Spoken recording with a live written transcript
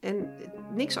En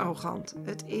niks arrogant.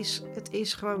 Het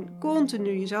is gewoon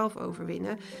continu jezelf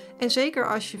overwinnen. En zeker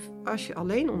als je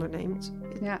alleen onderneemt.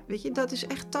 Ja. Weet je, dat is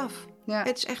echt tough. Ja.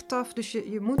 Het is echt tough. Dus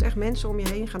je moet echt mensen om je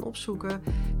heen gaan opzoeken.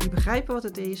 Die begrijpen wat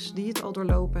het is. Die het al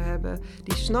doorlopen hebben.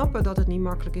 Die snappen dat het niet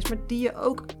makkelijk is. Maar die je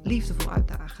ook liefdevol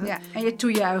uitdagen. Ja, en je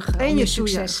toejuichen. En je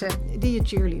successen. Die je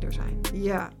cheerleader zijn.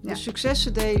 Ja, de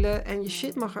successen delen. En je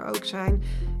shit mag er ook zijn.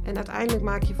 En uiteindelijk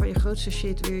maak je van je grootste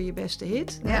shit weer je beste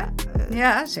hit. Ja,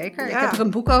 ja zeker. Ja. Ik heb er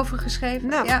een boek over geschreven.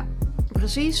 Nou, ja.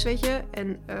 Precies, weet je.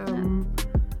 En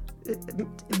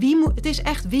het is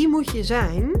echt wie moet je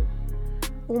zijn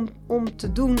om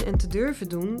te doen en te durven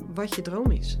doen wat je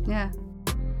droom is. Ja.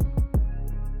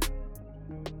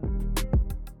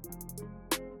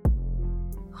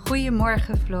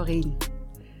 Goedemorgen Florien.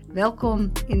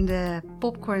 Welkom in de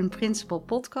Popcorn Principle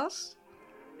podcast.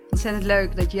 Ontzettend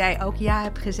leuk dat jij ook ja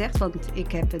hebt gezegd, want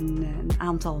ik heb een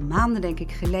aantal maanden, denk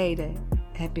ik, geleden,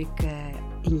 heb ik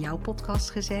in jouw podcast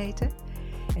gezeten.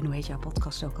 En hoe heet jouw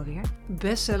podcast ook alweer?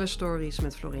 Bestseller Stories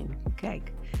met Florien.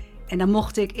 Kijk, en dan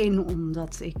mocht ik in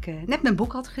omdat ik net mijn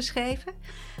boek had geschreven.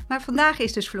 Maar vandaag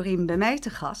is dus Florien bij mij te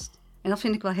gast. En dat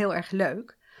vind ik wel heel erg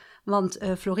leuk, want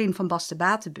Florien van Basten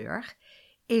Batenburg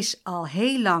is al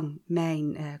heel lang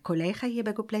mijn collega hier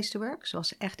bij Good Place to Work. Ze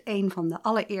was echt een van de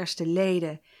allereerste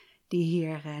leden die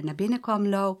hier naar binnen kwam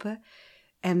lopen.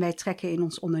 En wij trekken in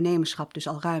ons ondernemerschap dus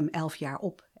al ruim 11 jaar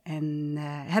op. En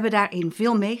hebben daarin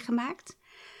veel meegemaakt.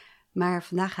 Maar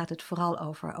vandaag gaat het vooral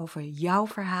over jouw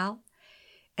verhaal.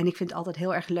 En ik vind het altijd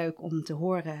heel erg leuk om te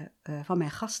horen van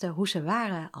mijn gasten hoe ze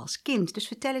waren als kind. Dus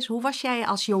vertel eens, hoe was jij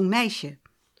als jong meisje?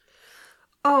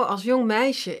 Oh, als jong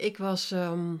meisje.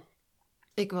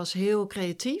 Ik was heel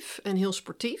creatief en heel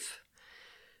sportief.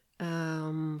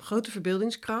 Grote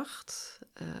verbeeldingskracht.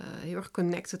 Heel erg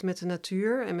connected met de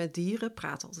natuur en met dieren.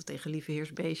 Praat altijd tegen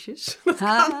lieveheersbeestjes. Dat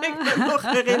kan ik me nog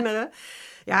herinneren.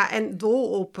 Ja, en dol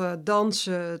op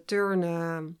dansen,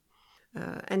 turnen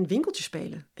en winkeltjes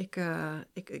spelen.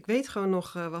 Ik weet gewoon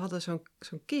nog, we hadden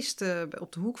zo'n kist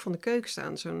op de hoek van de keuken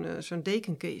staan. Zo'n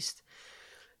dekenkist.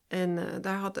 En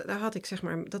daar had ik, zeg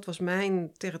maar, dat was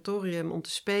mijn territorium om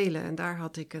te spelen. En daar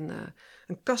had ik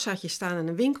een kassaatje staan en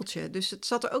een winkeltje. Dus het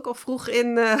zat er ook al vroeg in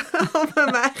om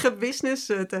mijn eigen business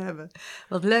te hebben.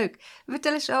 Wat leuk.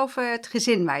 Vertel eens over het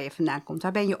gezin waar je vandaan komt.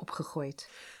 Waar ben je opgegroeid?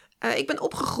 Ik ben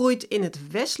opgegroeid in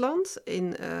het Westland,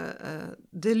 in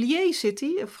de Lier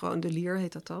City. Of gewoon de Lier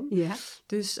heet dat dan. Ja.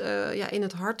 Dus in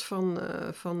het hart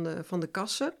van de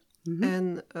Kassen. Mm-hmm.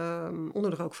 En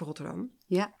onder de rook van Rotterdam.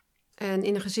 Ja. En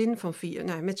in een gezin van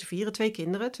met z'n vieren, 2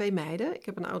 kinderen, 2 meiden. Ik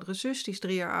heb een oudere zus, die is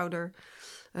 3 jaar ouder.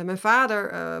 Mijn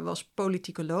vader was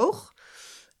politicoloog.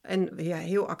 En ja,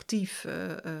 heel actief,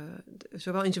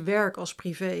 zowel in zijn werk als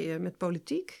privé met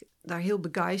politiek. Daar heel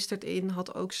begeisterd in.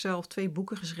 Had ook zelf 2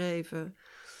 boeken geschreven.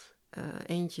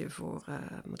 Eentje voor,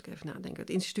 moet ik even nadenken, het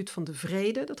Instituut van de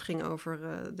Vrede. Dat ging over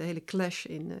de hele clash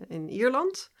in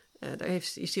Ierland. Daar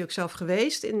is hij ook zelf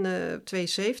geweest in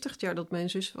 72, het jaar dat mijn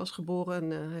zus was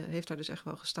geboren. En heeft daar dus echt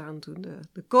wel gestaan toen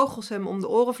de kogels hem om de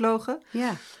oren vlogen.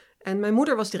 Ja. En mijn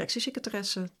moeder was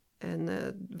directiesecretaresse. En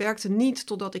werkte niet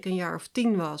totdat ik een jaar of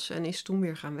 10 was. En is toen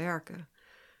weer gaan werken.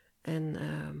 En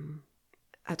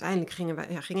uiteindelijk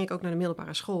ging ik ook naar de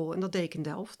middelbare school. En dat deed ik in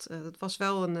Delft. Dat was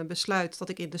wel een besluit dat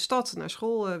ik in de stad naar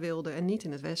school wilde. En niet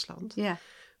in het Westland. Ja.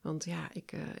 Want ja,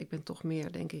 ik ben toch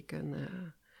meer, denk ik,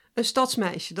 een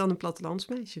stadsmeisje dan een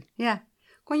plattelandsmeisje. Ja.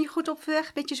 Kon je goed op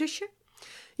weg met je zusje?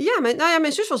 Ja,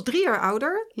 mijn zus was 3 jaar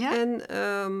ouder. Ja?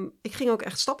 En ik ging ook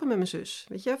echt stappen met mijn zus.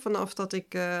 Weet je, vanaf dat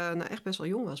ik echt best wel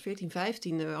jong was, 14,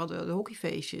 15, we hadden de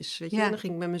hockeyfeestjes. Weet je, Ja. en dan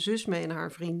ging ik met mijn zus mee en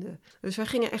haar vrienden. Dus wij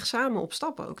gingen echt samen op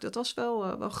stap ook. Dat was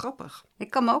wel grappig. Ik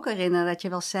kan me ook herinneren dat je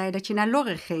wel zei dat je naar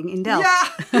Lorre ging in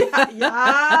Delft.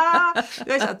 Ja.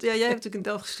 Jij hebt natuurlijk in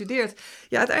Delft gestudeerd.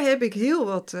 Ja, daar heb ik heel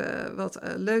wat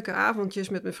leuke avondjes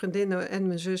met mijn vriendinnen en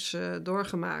mijn zus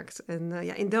doorgemaakt. En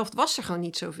in Delft was er gewoon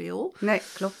niet zoveel. Nee,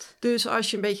 klopt. Dus als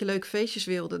je een beetje leuke feestjes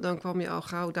wilde, dan kwam je al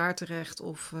gauw daar terecht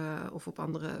of op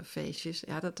andere feestjes.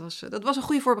 Ja, dat was een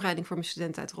goede voorbereiding voor mijn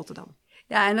studenten uit Rotterdam.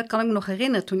 Ja, en dat kan ik me nog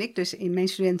herinneren. Toen ik dus in mijn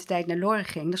studententijd naar Lorre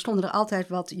ging, dan stonden er altijd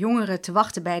wat jongeren te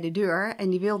wachten bij de deur. En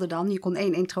die wilden dan, je kon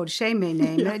 1 introducee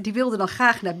meenemen, ja. Die wilden dan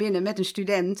graag naar binnen met een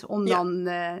student om dan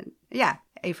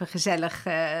even gezellig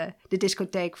de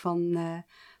discotheek van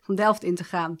Delft in te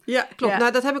gaan. Ja, klopt. Ja.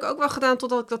 Nou, dat heb ik ook wel gedaan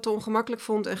totdat ik dat te ongemakkelijk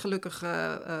vond. En gelukkig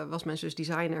was mijn zus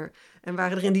designer en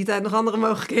waren er in die tijd nog andere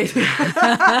mogelijkheden.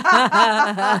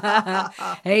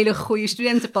 Hele goede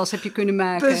studentenpas heb je kunnen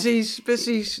maken.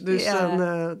 Precies. Dus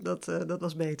dat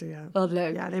was beter, ja. Wat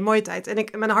leuk. Ja, een mooie tijd.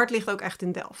 En mijn hart ligt ook echt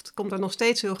in Delft. Ik kom daar nog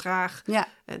steeds heel graag. Ja.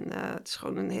 En het is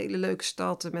gewoon een hele leuke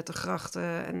stad met de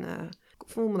grachten en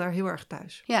voel me daar heel erg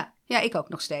thuis. Ja, ik ook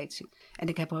nog steeds. En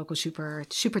ik heb er ook een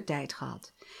super tijd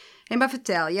gehad. En maar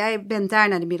vertel, jij bent daar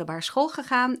naar de middelbare school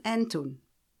gegaan en toen?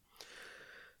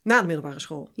 Na de middelbare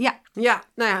school? Ja. Ja,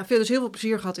 nou ja, dus heel veel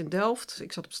plezier gehad in Delft.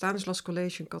 Ik zat op Stanislas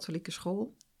College, een katholieke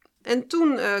school. En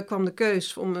toen kwam de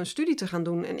keus om een studie te gaan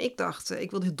doen. En ik dacht,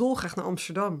 ik wilde dolgraag naar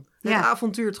Amsterdam. Het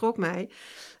avontuur trok mij.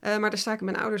 Maar daar sta ik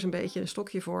mijn ouders een beetje een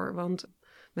stokje voor. Want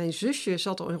mijn zusje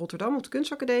zat al in Rotterdam op de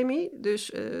kunstacademie.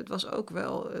 Dus het was ook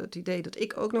wel het idee dat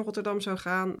ik ook naar Rotterdam zou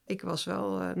gaan. Ik was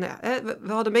wel, we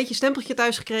hadden een beetje een stempeltje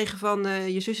thuis gekregen van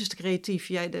je zus is te creatief,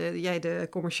 jij de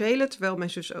commerciële. Terwijl mijn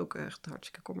zus ook echt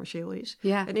hartstikke commercieel is.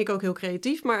 Ja. En ik ook heel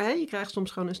creatief, maar je krijgt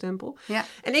soms gewoon een stempel. Ja.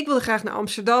 En ik wilde graag naar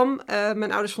Amsterdam.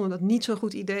 Mijn ouders vonden dat niet zo'n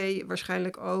goed idee.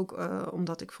 Waarschijnlijk ook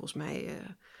omdat ik volgens mij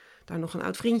daar nog een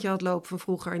oud vriendje had lopen van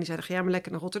vroeger. En die zeiden, ga jij maar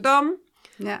lekker naar Rotterdam.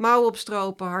 Ja. Mouwen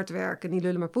opstropen, hard werken, niet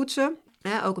lullen maar poetsen.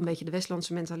 Ook een beetje de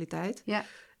Westlandse mentaliteit. Ja.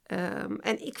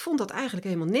 En ik vond dat eigenlijk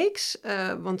helemaal niks.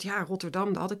 Want ja,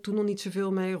 Rotterdam, daar had ik toen nog niet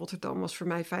zoveel mee. Rotterdam was voor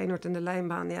mij Feyenoord en de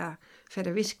Lijnbaan. Ja,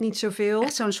 verder wist ik niet zoveel.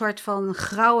 Echt zo'n soort van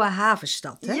grauwe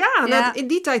havenstad, hè? Ja, nou, in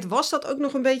die tijd was dat ook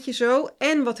nog een beetje zo.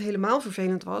 En wat helemaal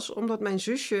vervelend was, omdat mijn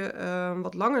zusje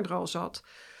wat langer er al zat,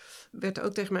 werd er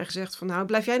ook tegen mij gezegd van, nou,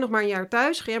 blijf jij nog maar een jaar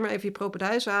thuis. Ga jij maar even je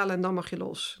propenduis halen en dan mag je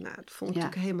los. Nou, dat vond ik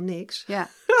natuurlijk helemaal niks. Ja.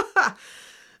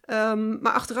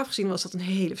 Maar achteraf gezien was dat een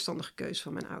hele verstandige keuze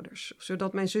van mijn ouders.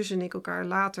 Zodat mijn zus en ik elkaar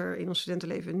later in ons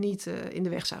studentenleven niet in de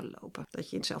weg zouden lopen. Dat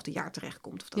je in hetzelfde jaar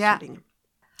terechtkomt of dat soort dingen.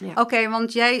 Ja. Oké,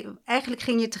 want eigenlijk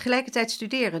ging je tegelijkertijd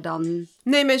studeren dan?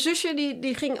 Nee, mijn zusje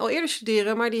die ging al eerder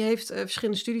studeren, maar die heeft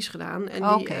verschillende studies gedaan.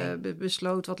 En die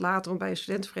besloot wat later om bij een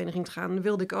studentenvereniging te gaan. Dat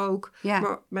wilde ik ook. Ja.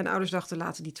 Maar mijn ouders dachten,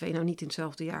 laten die twee nou niet in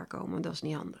hetzelfde jaar komen. Dat is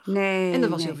niet handig. Nee, en dat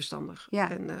was heel verstandig. Ja.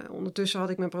 En ondertussen had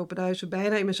ik mijn propenduizen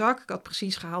bijna in mijn zak. Ik had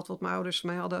precies gehaald wat mijn ouders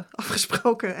mij hadden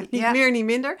afgesproken. En niet meer, niet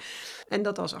minder. En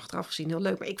dat was achteraf gezien heel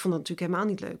leuk. Maar ik vond dat natuurlijk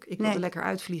helemaal niet leuk. Ik wilde lekker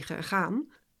uitvliegen en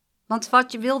gaan. Want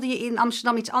wilde je in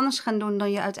Amsterdam iets anders gaan doen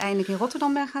dan je uiteindelijk in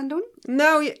Rotterdam bent gaan doen?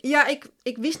 Nou ja,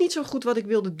 ik wist niet zo goed wat ik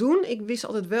wilde doen. Ik wist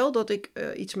altijd wel dat ik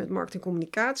iets met marketing en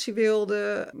communicatie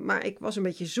wilde. Maar ik was een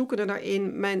beetje zoekende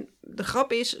daarin. De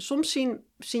grap is, soms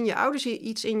zien je ouders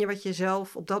iets in je wat je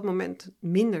zelf op dat moment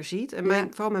minder ziet. En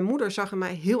vooral mijn moeder zag in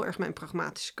mij heel erg mijn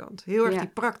pragmatische kant. Heel erg die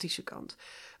praktische kant.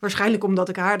 Waarschijnlijk omdat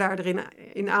ik haar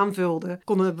daarin aanvulde.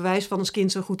 Kon het bewijs van als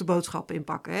kind zo goed de boodschappen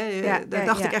inpakken. Hè? Daar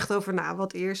dacht ik echt over na.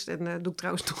 Wat eerst, en doe ik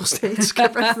trouwens nog steeds. Ik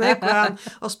heb echt een hekel aan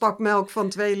als pak melk van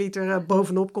 2 liter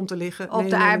bovenop komt te liggen. Op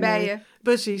de aardbeien. Nee.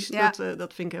 Precies,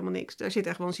 dat vind ik helemaal niks. Daar zit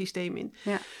echt wel een systeem in.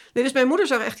 Ja. Nee, dus mijn moeder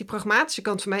zag echt die pragmatische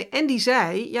kant van mij. En die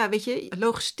zei, ja weet je,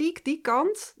 logistiek, die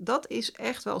kant, dat is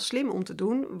echt wel slim om te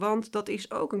doen. Want dat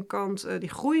is ook een kant die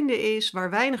groeiende is, waar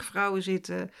weinig vrouwen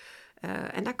zitten.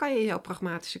 En daar kan je jouw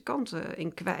pragmatische kant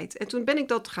in kwijt. En toen ben ik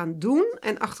dat gaan doen.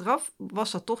 En achteraf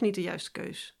was dat toch niet de juiste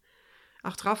keus.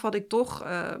 Achteraf had ik toch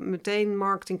meteen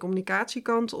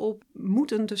marketing-communicatiekant op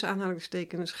moeten tussen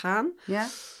aanhalingstekens gaan. Ja.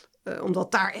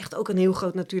 Omdat daar echt ook een heel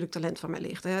groot natuurlijk talent van mij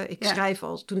ligt. Hè. Ik schrijf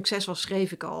al. Toen ik 6 was,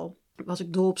 schreef ik al. Was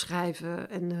ik dol op schrijven.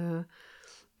 En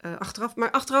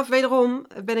achteraf wederom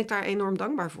ben ik daar enorm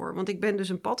dankbaar voor. Want ik ben dus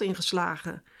een pad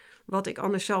ingeslagen wat ik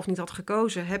anders zelf niet had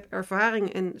gekozen. Heb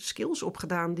ervaring en skills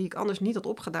opgedaan die ik anders niet had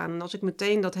opgedaan. En als ik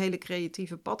meteen dat hele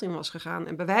creatieve pad in was gegaan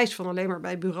en bewijs van alleen maar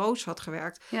bij bureaus had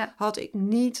gewerkt, had ik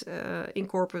niet in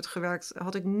corporate gewerkt,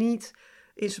 had ik niet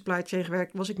in supply chain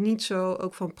gewerkt, was ik niet zo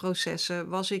ook van processen,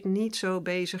 was ik niet zo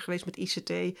bezig geweest met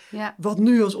ICT, wat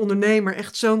nu als ondernemer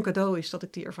echt zo'n cadeau is dat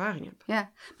ik die ervaring heb.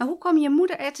 Ja, maar hoe kwam je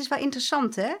moeder, het is wel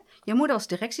interessant hè, je moeder was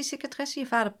directiesecretaresse, je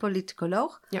vader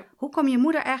politicoloog. Ja. Hoe kwam je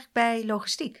moeder eigenlijk bij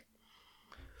logistiek?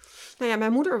 Nou ja,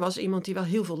 mijn moeder was iemand die wel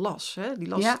heel veel las. Hè? Die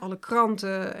las alle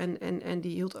kranten en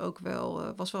die hield ook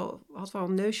wel, had wel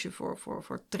een neusje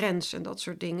voor trends en dat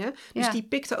soort dingen. Dus die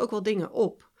pikte ook wel dingen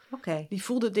op. Okay. Die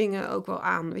voelde dingen ook wel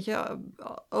aan. Weet je,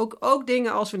 ook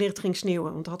dingen als wanneer het ging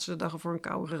sneeuwen. Want had ze de dag ervoor een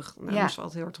koude rug. Nou, daar moest ze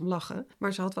altijd heel hard om lachen.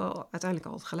 Maar ze had wel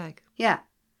uiteindelijk altijd gelijk. Ja.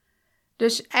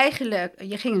 Dus eigenlijk,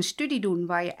 je ging een studie doen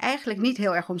waar je eigenlijk niet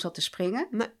heel erg om zat te springen.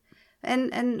 Nee.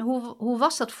 En hoe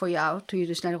was dat voor jou toen je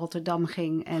dus naar Rotterdam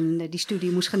ging en die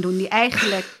studie moest gaan doen die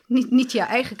eigenlijk niet jouw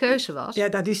eigen keuze was?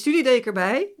 Ja, die studie deed ik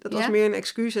erbij. Dat was meer een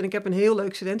excuus en ik heb een heel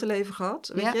leuk studentenleven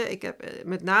gehad. Weet je, ik heb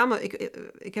met name,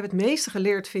 ik heb het meeste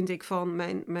geleerd, vind ik, van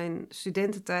mijn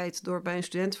studententijd door bij een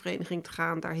studentenvereniging te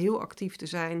gaan, daar heel actief te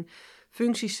zijn,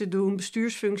 functies te doen,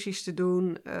 bestuursfuncties te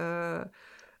doen,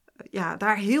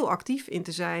 daar heel actief in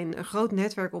te zijn, een groot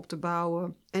netwerk op te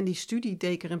bouwen. En die studie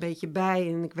deed ik er een beetje bij.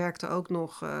 En ik werkte ook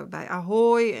nog bij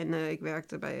Ahoy. En ik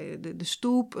werkte bij de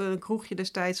Stoep, een kroegje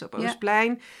destijds op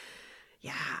Oostplein.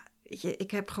 Ja, weet je,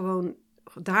 ik heb gewoon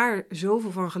daar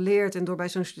zoveel van geleerd. En door bij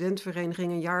zo'n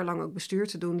studentenvereniging een jaar lang ook bestuur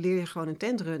te doen, leer je gewoon een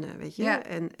tent runnen, weet je. Ja.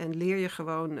 En leer je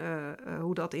gewoon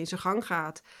hoe dat in zijn gang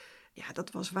gaat. Ja,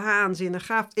 dat was waanzinnig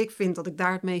gaaf. Ik vind dat ik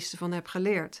daar het meeste van heb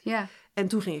geleerd. Ja. En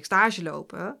toen ging ik stage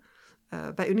lopen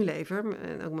bij Unilever.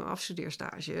 En ook mijn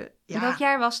afstudeerstage. Ja. En welk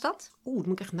jaar was dat? Dat moet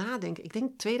ik echt nadenken. Ik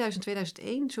denk 2000,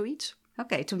 2001, zoiets.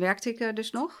 Oké, toen werkte ik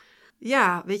dus nog.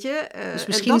 Ja, weet je. Dus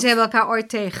misschien zijn we elkaar ooit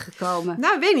tegengekomen.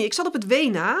 Nou, weet niet. Ik zat op het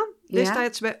WNA.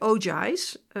 Destijds bij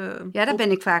O'Jays. Ja, daar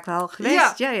ben ik vaak wel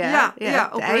geweest. Ja,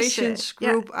 Operations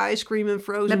Group, Ice Cream and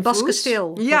Frozen Met Bas Foods.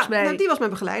 Kasteel, Ja, nou, die was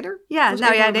mijn begeleider. Ja,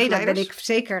 daar ben ik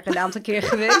zeker een aantal keer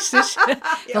geweest. Dus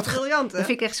ja, briljant, hè? Dat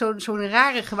vind ik echt zo'n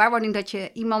rare gewaarwording dat je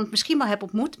iemand misschien wel hebt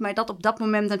ontmoet, maar dat op dat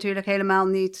moment natuurlijk helemaal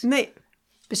niet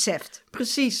beseft.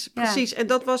 Precies. En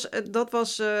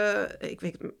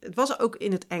het was ook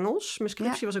in het Engels. Mijn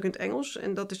scriptie was ook in het Engels.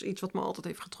 En dat is iets wat me altijd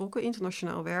heeft getrokken,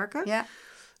 internationaal werken. Ja.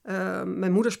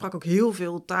 Mijn moeder sprak ook heel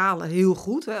veel talen heel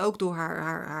goed. Hè? Ook door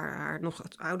haar nog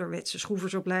ouderwetse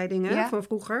schroeversopleidingen van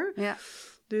vroeger. Ja.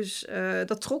 Dus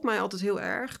dat trok mij altijd heel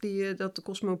erg. Dat de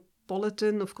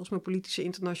cosmopolitan of cosmopolitische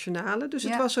internationale. Dus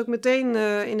het was ook meteen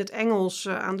in het Engels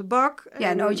aan de bak. Ja,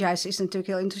 en O'Jays is natuurlijk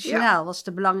heel internationaal. Was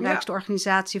de belangrijkste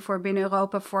organisatie voor binnen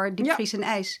Europa voor diepvries en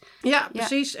ijs. Ja,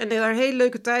 precies. En daar een hele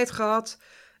leuke tijd gehad.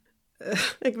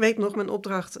 Ik weet nog, mijn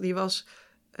opdracht die was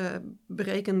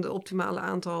bereken de optimale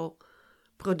aantal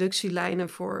productielijnen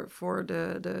voor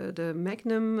de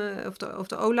Magnum of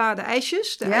de Ola, de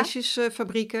ijsjes,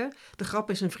 ijsjesfabrieken. De grap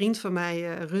is, een vriend van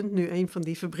mij runt nu een van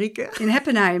die fabrieken. In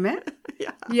Heppenheim, hè?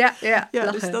 Ja,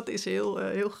 dus dat is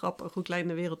heel grappig hoe klein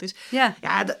de wereld is. Ja,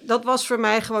 dat was voor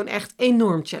mij gewoon echt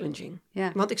enorm challenging.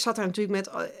 Ja. Want ik zat daar natuurlijk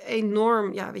met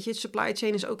enorm, weet je, supply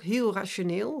chain is ook heel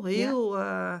rationeel, heel...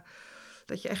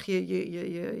 Dat je echt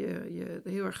je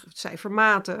heel erg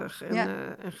cijfermatig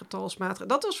en getalsmatig...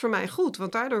 Dat was voor mij goed,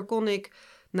 want daardoor kon ik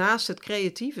naast het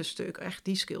creatieve stuk echt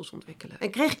die skills ontwikkelen.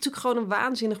 En kreeg ik natuurlijk gewoon een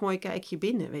waanzinnig mooi kijkje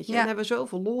binnen, weet je. En hebben we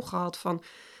zoveel lol gehad van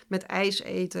met ijs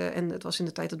eten. En het was in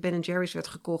de tijd dat Ben & Jerry's werd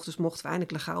gekocht, dus mochten we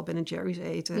eindelijk legaal Ben & Jerry's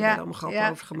eten. Daar hebben allemaal grappen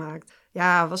over gemaakt.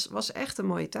 Ja, was echt een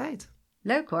mooie tijd.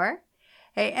 Leuk hoor.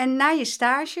 Hey, en na je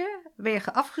stage ben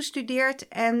je afgestudeerd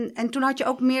en toen had je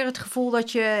ook meer het gevoel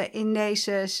dat je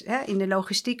in de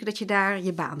logistiek, dat je daar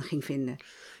je baan ging vinden.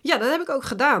 Ja, dat heb ik ook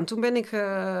gedaan. Toen ben ik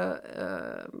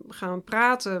gaan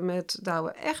praten met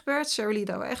Douwe Egberts, Sarah Lee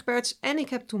Douwe Egberts. En ik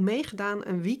heb toen meegedaan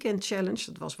een weekend challenge,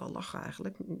 dat was wel lachen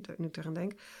eigenlijk, nu ik eraan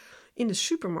denk, in de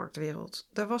supermarktwereld.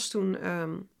 Daar was toen,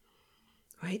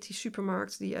 hoe heet die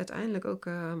supermarkt, die uiteindelijk ook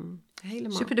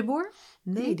helemaal... Super de Boer?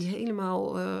 Nee, die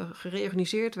helemaal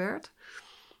gereorganiseerd werd.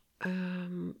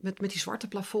 Met die zwarte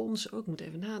plafonds. Ik moet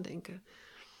even nadenken.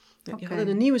 Die hadden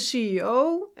een nieuwe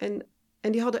CEO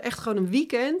en die hadden echt gewoon een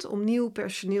weekend om nieuw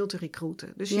personeel te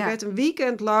recruiten. Dus je werd een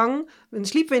weekend lang... Dan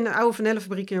sliepen we in de oude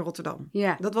vanillefabriek in Rotterdam.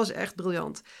 Ja. Dat was echt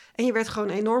briljant. En je werd gewoon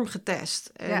enorm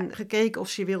getest en gekeken of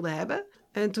ze je wilden hebben.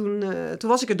 En toen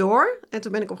was ik er door en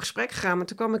toen ben ik op gesprek gegaan. Maar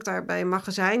toen kwam ik daar bij een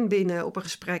magazijn binnen op een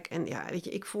gesprek. En ja, weet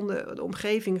je, ik vond de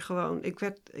omgeving gewoon...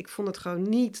 Ik vond het gewoon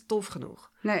niet tof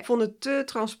genoeg. Nee. Ik vond het te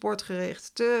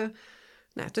transportgericht, te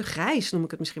grijs noem ik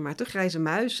het misschien maar. Te grijze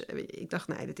muis. Ik dacht,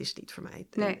 nee, dat is niet voor mij.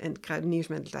 Nee. En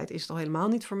kruideniersmentaliteit is het al helemaal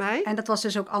niet voor mij. En dat was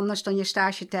dus ook anders dan je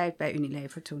stagetijd bij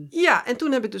Unilever toen? Ja, en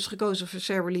toen heb ik dus gekozen voor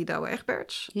Sarah Lee Douwe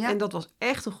Egberts. Ja. En dat was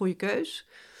echt een goede keus.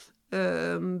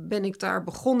 Ben ik daar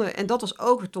begonnen. En dat was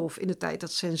ook weer tof in de tijd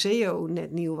dat Senseo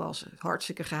net nieuw was.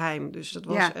 Hartstikke geheim. Dus dat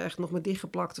was echt nog met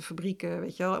dichtgeplakte fabrieken,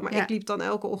 weet je wel. Maar ik liep dan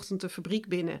elke ochtend de fabriek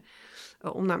binnen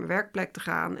om naar mijn werkplek te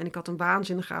gaan. En ik had een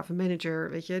waanzinnig gave manager,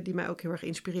 weet je, die mij ook heel erg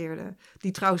inspireerde.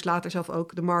 Die trouwens later zelf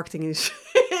ook de marketing is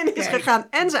gegaan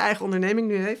en zijn eigen onderneming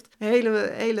nu heeft.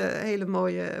 Hele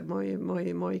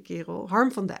mooie kerel.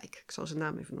 Harm van Dijk, ik zal zijn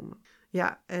naam even noemen.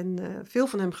 Ja, en veel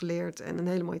van hem geleerd en een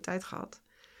hele mooie tijd gehad.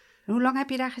 En hoe lang heb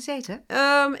je daar gezeten?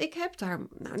 Ik heb daar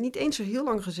niet eens zo heel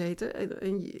lang gezeten.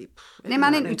 Neem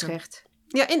aan in Utrecht.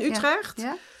 Ja, in Utrecht.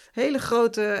 Ja. Hele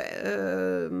grote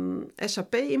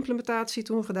SAP-implementatie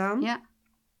toen gedaan. Ja.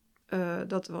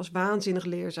 Dat was waanzinnig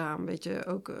leerzaam. Weet je,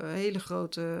 ook hele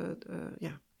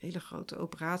grote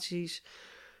operaties.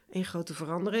 Een grote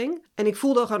verandering. En ik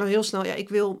voelde al gewoon heel snel, ik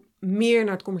wil meer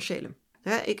naar het commerciële.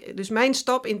 Dus mijn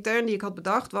stap intern die ik had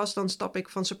bedacht was... dan stap ik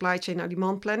van supply chain naar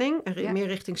demand planning... en meer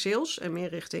richting sales en meer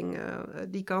richting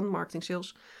die kant, marketing,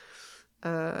 sales.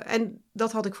 En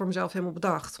dat had ik voor mezelf helemaal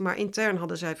bedacht. Maar intern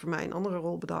hadden zij voor mij een andere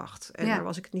rol bedacht. En daar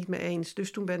was ik het niet mee eens.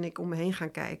 Dus toen ben ik om me heen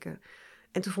gaan kijken.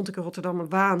 En toen vond ik in Rotterdam een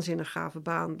waanzinnig gave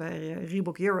baan bij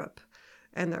Reebok Europe.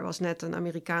 En daar was net een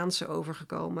Amerikaanse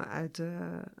overgekomen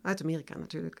uit Amerika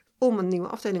natuurlijk... om een nieuwe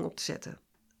afdeling op te zetten.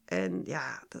 En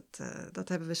ja, dat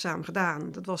hebben we samen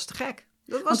gedaan. Dat was te gek.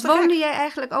 Want woonde jij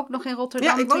eigenlijk ook nog in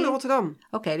Rotterdam? Ja, ik woon in Rotterdam.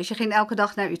 Oké, dus je ging elke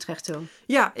dag naar Utrecht toe?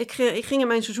 Ja, ik ging in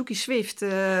mijn Suzuki Swift,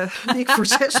 die ik voor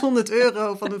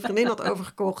 €600 van een vriendin had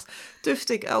overgekocht,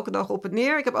 tufte ik elke dag op en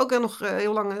neer. Ik heb ook nog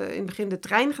heel lang in het begin de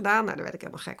trein gedaan. Nou, daar werd ik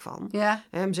helemaal gek van. Ja.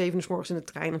 Om 7 uur 's morgens in de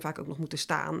trein en vaak ook nog moeten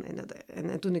staan.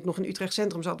 En toen ik nog in Utrecht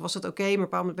Centrum zat, was dat oké. Maar op een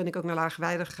bepaald moment ben ik ook naar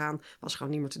Laagweide gegaan. Was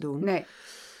gewoon niet meer te doen. Nee.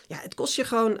 Ja, het kost je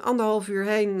gewoon 1,5 uur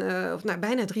heen, of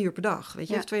bijna 3 uur per dag, weet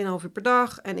je, of 2,5 uur per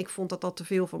dag. En ik vond dat te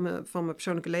veel van mijn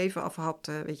persoonlijke leven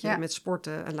afhapte, weet je, met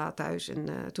sporten en laat thuis. En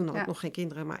toen had ik nog geen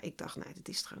kinderen, maar ik dacht, nee, dit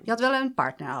is het gewoon niet. Je had wel een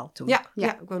partner al toen? Ja,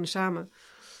 ik woonde samen.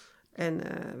 En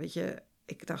weet je,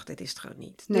 ik dacht, dit is het gewoon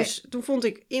niet. Nee. Dus toen vond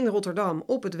ik in Rotterdam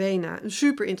op het Wena een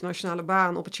super internationale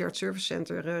baan op het Shared Service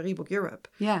Center Reebok Europe.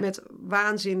 Ja. Met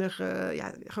waanzinnige,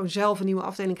 gewoon zelf een nieuwe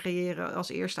afdeling creëren, als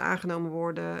eerste aangenomen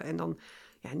worden en dan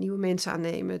nieuwe mensen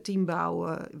aannemen, team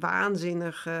bouwen.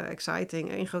 Waanzinnig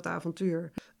exciting, een groot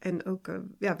avontuur. En ook,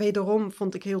 wederom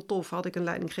vond ik heel tof, had ik een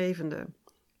leidinggevende.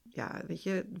 Ja, weet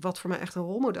je, wat voor mij echt een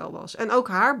rolmodel was. En ook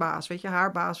haar baas, weet je,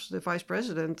 haar baas, de vice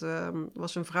president,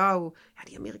 was een vrouw. Ja,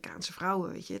 die Amerikaanse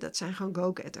vrouwen, weet je, dat zijn gewoon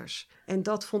go-getters. En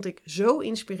dat vond ik zo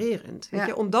inspirerend, weet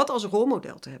je, om dat als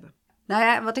rolmodel te hebben. Nou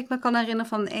ja, wat ik me kan herinneren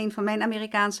van een van mijn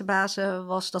Amerikaanse bazen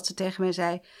was dat ze tegen mij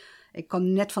zei, ik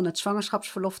kwam net van het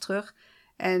zwangerschapsverlof terug.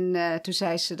 En toen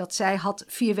zei ze dat zij had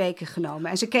 4 weken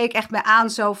genomen. En ze keek echt mij aan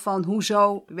zo van,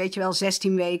 hoezo, weet je wel,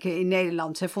 16 weken in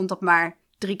Nederland. Ze vond dat maar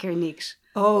 3 keer niks.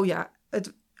 Oh ja,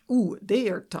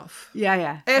 they are tough.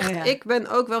 Ja. Echt, ja. Ik ben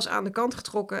ook wel eens aan de kant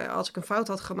getrokken als ik een fout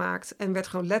had gemaakt. En werd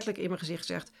gewoon letterlijk in mijn gezicht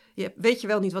gezegd, weet je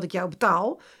wel niet wat ik jou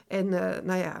betaal? En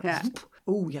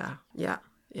ja.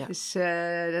 Dus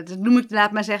dat noem ik,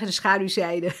 laat maar zeggen, de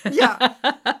schaduwzijde.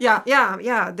 Ja,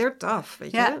 they're tough,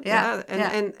 weet je.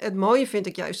 En het mooie vind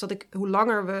ik juist dat hoe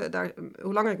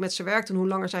langer ik met ze werkte en hoe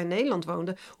langer zij in Nederland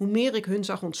woonden, hoe meer ik hun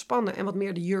zag ontspannen en wat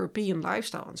meer de European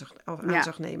lifestyle aan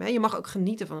zag nemen. Je mag ook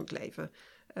genieten van het leven.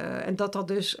 En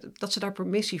dat ze daar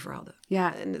permissie voor hadden.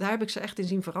 Ja. En daar heb ik ze echt in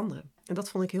zien veranderen. En dat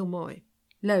vond ik heel mooi.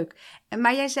 Leuk.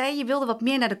 Maar jij zei, je wilde wat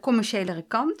meer naar de commerciëlere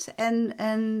kant.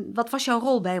 En wat was jouw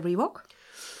rol bij Reebok?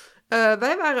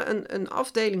 Wij waren een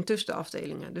afdeling tussen de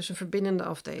afdelingen. Dus een verbindende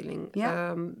afdeling.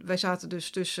 Ja. Wij zaten dus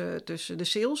tussen de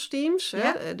sales teams.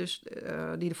 Ja. Hè,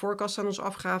 die de forecast aan ons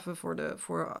afgaven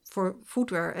voor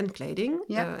footwear en kleding.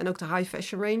 Ja. En ook de high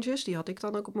fashion ranges. Die had ik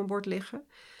dan ook op mijn bord liggen.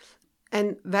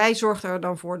 En wij zorgden er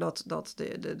dan voor dat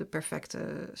de perfecte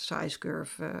size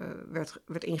curve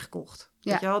werd ingekocht.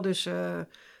 Ja. Weet je wel? Dus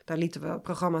daar lieten we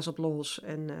programma's op los.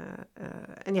 En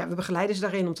we begeleiden ze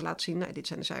daarin om te laten zien, dit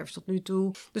zijn de cijfers tot nu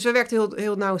toe. Dus we werkten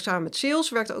heel nauw samen met sales.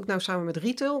 We werkten ook nauw samen met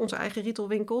retail, onze eigen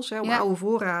retailwinkels. Om oude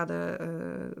voorraden,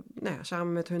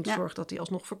 samen met hun te zorgen dat die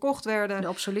alsnog verkocht werden. De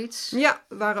obsoleets. Ja,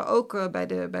 we waren ook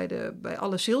bij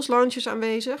alle sales launches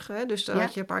aanwezig. Hè? Dus dan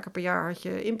had je een paar keer per jaar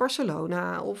in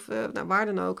Barcelona of waar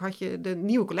dan ook, had je de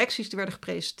nieuwe collecties die werden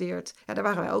gepresenteerd. Ja, daar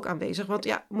waren wij ook aanwezig. Want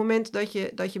op het moment dat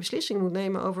je beslissingen moet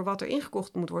nemen over wat er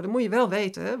ingekocht moet worden, moet je wel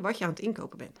weten wat je aan het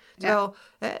inkopen bent. Terwijl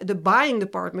de buying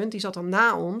department, die zat dan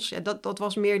na ons. Ja, dat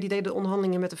was meer, die deden de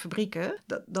onderhandelingen met de fabrieken.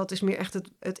 Dat is meer echt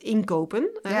het inkopen.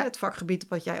 Het vakgebied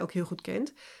wat jij ook heel goed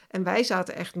kent. En wij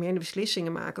zaten echt meer in de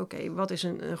beslissingen maken. Oké, wat is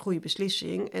een goede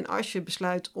beslissing? En als je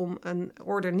besluit om een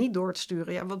order niet door te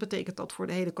sturen, wat betekent dat voor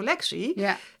de hele collectie?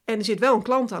 Ja. En er zit wel een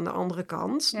klant aan de andere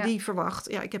kant die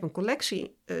verwacht, ik heb een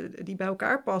collectie die bij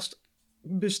elkaar past,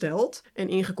 besteld en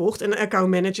ingekocht. En een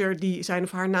accountmanager die zijn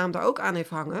of haar naam daar ook aan heeft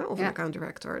hangen. Of een account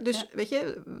director. Dus weet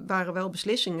je, waren wel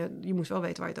beslissingen. Je moest wel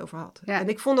weten waar je het over had. Ja. En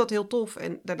ik vond dat heel tof.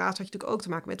 En daarnaast had je natuurlijk ook te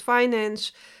maken met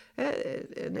finance.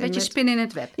 Beetje spin in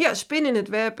het web. Ja, spin in het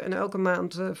web. En elke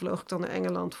maand vloog ik dan naar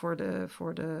Engeland voor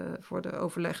de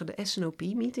overleggen, de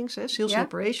SNOP-meetings, Sales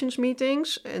Operations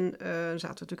Meetings. En zaten we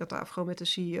natuurlijk aan tafel gewoon met de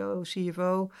CEO,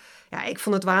 CFO. Ja, ik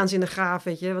vond het waanzinnig gaaf,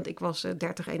 weet je, want ik was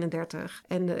 31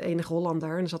 en de enige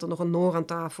Hollander. En er zat er nog een Noor aan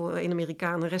tafel, een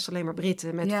Amerikaan, de rest alleen maar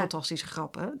Britten met fantastische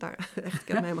grappen. Ik heb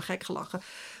me helemaal gek gelachen.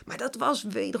 Maar dat was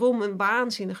wederom een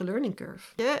waanzinnige learning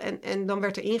curve. Ja? En dan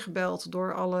werd er ingebeld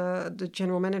door de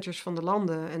general managers van de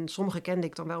landen. En sommige kende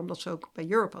ik dan wel, omdat ze ook bij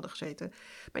Europe hadden gezeten.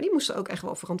 Maar die moesten ook echt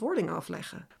wel verantwoording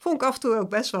afleggen. Vond ik af en toe ook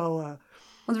best wel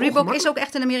Want Reebok is ook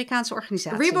echt een Amerikaanse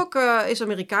organisatie. Reebok is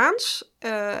Amerikaans.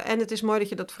 En het is mooi dat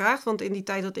je dat vraagt. Want in die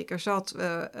tijd dat ik er zat,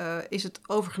 is het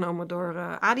overgenomen door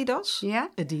Adidas. Ja?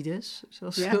 Adidas,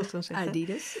 zoals ze het dan zeggen.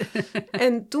 Adidas.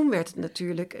 En toen werd het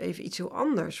natuurlijk even iets heel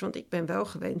anders. Want ik ben wel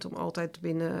gewend om altijd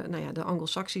binnen de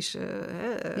Anglo-Saxische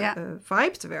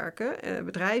vibe te werken.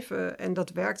 Bedrijven. En dat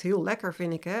werkt heel lekker,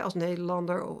 vind ik. Hè? Als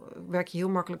Nederlander werk je heel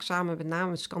makkelijk samen, met name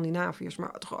met Scandinaviërs.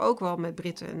 Maar toch ook wel met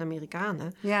Britten en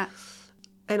Amerikanen. Ja.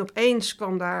 En opeens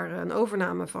kwam daar een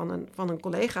overname van een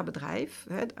collega-bedrijf,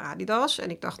 Adidas. En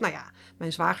ik dacht,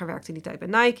 mijn zwager werkte in die tijd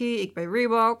bij Nike, ik bij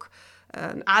Reebok.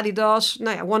 Adidas,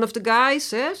 one of the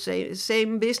guys,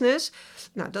 same business.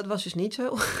 Nou, dat was dus niet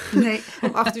zo. Nee.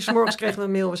 Om 8 uur 's morgens kregen we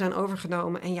een mail, we zijn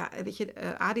overgenomen. En ja, weet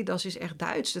je, Adidas is echt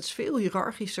Duits. Het is veel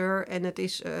hiërarchischer en het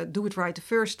is do it right the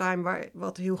first time,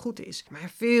 wat heel goed is.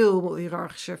 Maar veel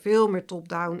hiërarchischer, veel meer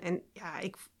top-down. En ja,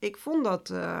 ik vond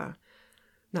dat,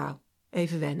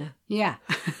 even wennen. Ja.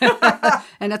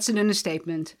 En dat is een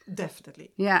understatement.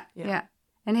 Definitely. Ja.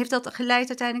 En heeft dat geleid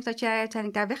uiteindelijk dat jij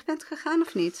uiteindelijk daar weg bent gegaan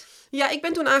of niet? Ja, ik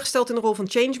ben toen aangesteld in de rol van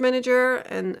change manager.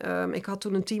 En ik had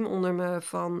toen een team onder me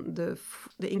van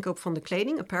de inkoop van de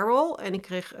kleding, apparel. En ik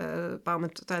kreeg op een bepaald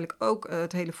moment uiteindelijk ook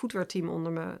het hele footwear team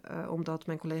onder me. Omdat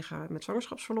mijn collega met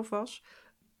zwangerschapsverlof was.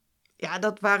 Ja,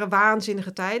 dat waren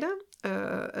waanzinnige tijden.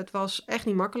 Het was echt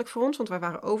niet makkelijk voor ons, want wij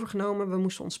waren overgenomen. We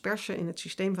moesten ons persen in het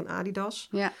systeem van Adidas.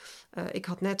 Ja. Ik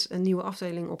had net een nieuwe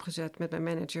afdeling opgezet met mijn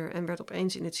manager en werd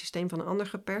opeens in het systeem van een ander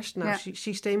geperst. Nou,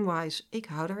 systeemwise, ik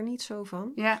hou daar niet zo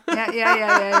van. Ja.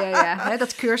 Hè,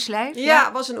 dat keurslijf.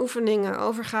 Ja, was een oefening,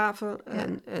 overgave. Ja.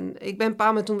 En ik ben een paar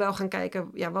maanden toen wel gaan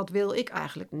kijken, wat wil ik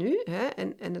eigenlijk nu? Hè?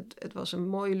 En het was een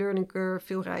mooie learning curve,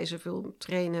 veel reizen, veel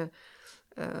trainen.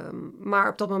 Maar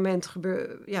op dat moment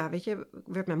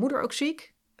werd mijn moeder ook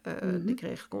ziek. Die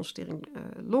kreeg constatering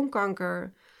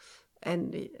longkanker. En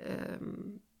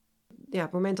op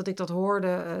het moment dat ik dat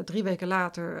hoorde, 3 weken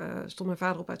later stond mijn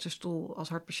vader op uit zijn stoel als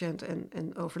hartpatiënt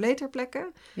en overleed ter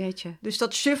plekke. Jeetje. Dus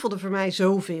dat shuffelde voor mij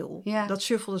zoveel. Ja. Dat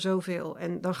shuffelde zoveel.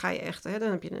 En dan ga je echt,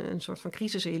 dan heb je een soort van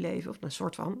crisis in je leven. Of een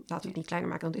soort van, laten we het niet kleiner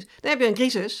maken dan het is. Dan heb je een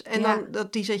crisis en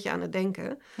die zet je aan het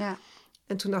denken. Ja.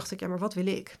 En toen dacht ik, maar wat wil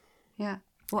ik? Ja.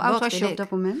 Hoe oud was je op dat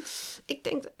moment? Ik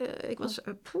denk,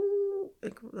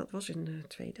 dat was in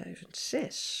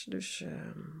 2006. Dus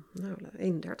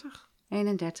 31.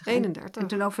 31. En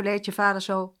toen overleed je vader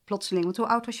zo plotseling. Want hoe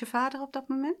oud was je vader op dat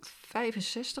moment?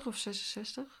 65 of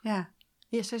 66. Ja.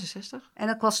 Ja, 66. En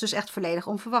dat was dus echt volledig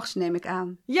onverwachts, neem ik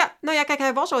aan. Ja, kijk,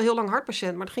 hij was al heel lang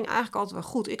hartpatiënt, maar het ging eigenlijk altijd wel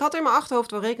goed. Ik had in mijn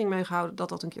achterhoofd wel rekening mee gehouden dat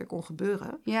dat een keer kon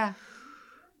gebeuren. Ja.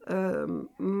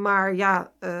 Maar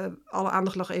alle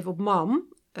aandacht lag even op mam.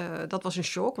 Dat was een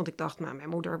shock, want ik dacht, mijn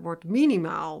moeder wordt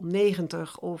minimaal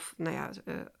 90 of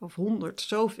 100,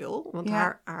 zoveel. Want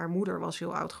haar moeder was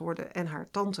heel oud geworden en haar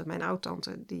tante, mijn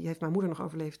oud-tante, die heeft mijn moeder nog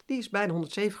overleefd. Die is bijna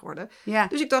 107 geworden. Ja.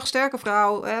 Dus ik dacht, sterke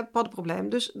vrouw, paddenprobleem.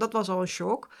 Dus dat was al een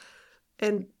shock.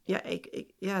 En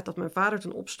dat mijn vader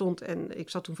toen opstond en ik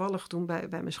zat toevallig toen bij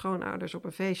mijn schoonouders op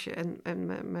een feestje. En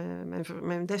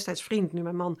mijn destijds vriend, nu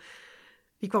mijn man,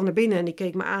 die kwam naar binnen en die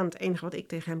keek me aan. Het enige wat ik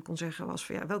tegen hem kon zeggen was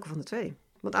van welke van de twee?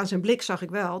 Want aan zijn blik zag ik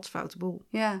wel het foute boel.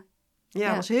 Ja,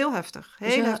 het was heel heftig.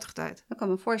 Heel heftige tijd. Dat kan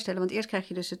me voorstellen, want eerst krijg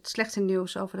je dus het slechte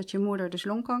nieuws over dat je moeder dus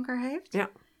longkanker heeft. Ja.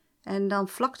 En dan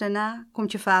vlak daarna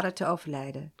komt je vader te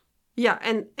overlijden. Ja,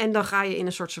 en dan ga je in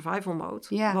een soort survival mode.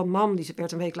 Ja. Want mam, die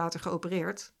werd een week later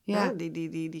geopereerd. Ja. Hè?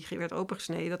 Die werd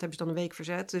opengesneden, dat hebben ze dan een week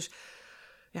verzet. Dus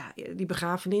die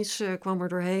begrafenis kwam er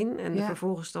doorheen. En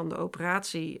vervolgens dan de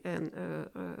operatie. En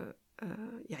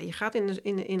je gaat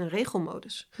in een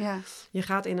regelmodus. Ja. Je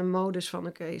gaat in een modus van,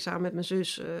 oké, samen met mijn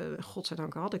zus.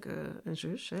 Godzijdank had ik een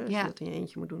zus. Hè? Als je dat in je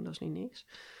eentje moet doen, dat is niet niks.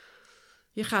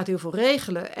 Je gaat heel veel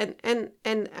regelen.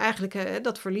 En eigenlijk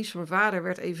dat verlies van mijn vader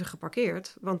werd even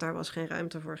geparkeerd. Want daar was geen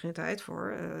ruimte voor, geen tijd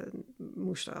voor.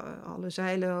 Moesten alle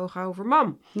zeilen hoog houden voor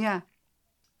mam. Ja.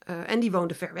 En die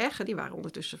woonden ver weg. Die waren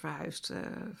ondertussen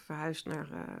verhuisd naar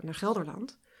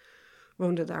Gelderland.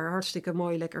 Woonden daar hartstikke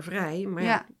mooi, lekker vrij.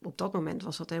 Maar op dat moment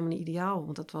was dat helemaal niet ideaal.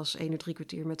 Want dat was 1 uur 3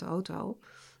 kwartier met de auto.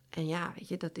 En weet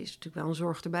je, dat is natuurlijk wel een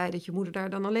zorg erbij dat je moeder daar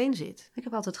dan alleen zit. Ik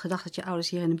heb altijd gedacht dat je ouders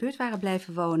hier in de buurt waren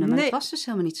blijven wonen. Maar dat was dus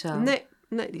helemaal niet zo. Nee,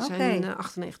 die zijn in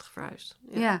 98 verhuisd.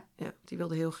 Ja, die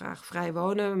wilden heel graag vrij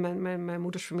wonen. Mijn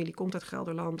moeders familie komt uit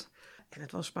Gelderland. En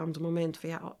het was op een moment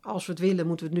van als we het willen,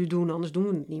 moeten we het nu doen. Anders doen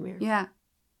we het niet meer. Ja.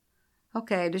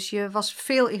 Oké, dus je was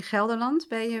veel in Gelderland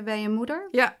bij je moeder?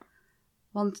 Ja.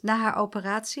 Want na haar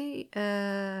operatie...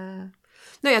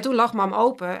 toen lag mam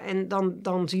open en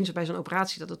dan zien ze bij zo'n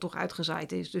operatie dat het toch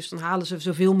uitgezaaid is. Dus dan halen ze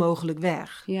zoveel mogelijk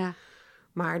weg. Ja.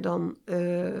 Maar dan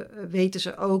weten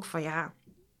ze ook van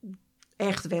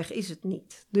echt weg is het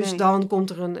niet. Dus Nee. dan komt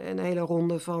er een hele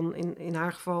ronde van, in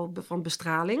haar geval, van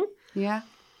bestraling. Ja.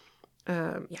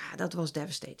 Ja, dat was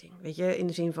devastating. Weet je, in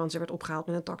de zin van, ze werd opgehaald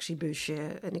met een taxibusje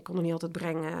en ik kon haar niet altijd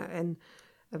brengen. En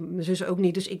mijn zus ook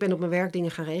niet. Dus ik ben op mijn werk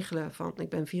dingen gaan regelen. Ik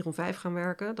ben 4 om 5 gaan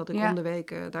werken, dat ik om de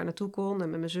week daar naartoe kon. En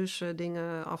met mijn zus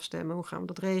dingen afstemmen, hoe gaan we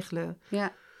dat regelen.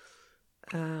 Ja.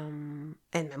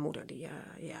 En mijn moeder,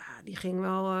 die ging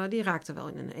wel, die raakte wel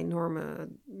in een enorme,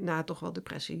 toch wel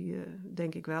depressie,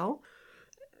 denk ik wel.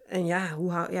 En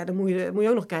dan moet je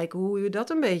ook nog kijken hoe je dat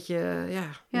een beetje,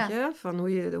 weet je, van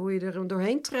hoe je er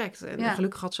doorheen trekt. En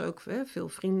gelukkig had ze ook veel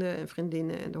vrienden en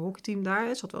vriendinnen en de hockeyteam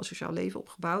daar. Ze had wel een sociaal leven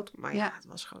opgebouwd, maar het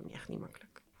was gewoon echt niet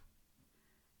makkelijk.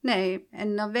 Nee,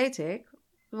 en dan weet ik,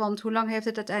 want hoe lang heeft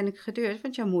het uiteindelijk geduurd?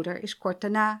 Want jouw moeder is kort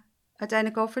daarna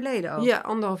uiteindelijk overleden ook.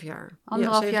 Ja, 1,5 jaar.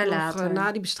 Anderhalf ze jaar heeft later. nog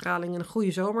na die bestraling een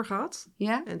goede zomer gehad.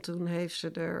 Ja? En toen heeft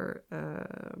ze er...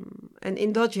 en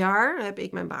in dat jaar heb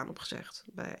ik mijn baan opgezegd.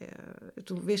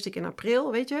 Toen wist ik in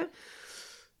april, weet je...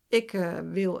 Ik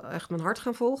wil echt mijn hart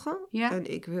gaan volgen. Ja.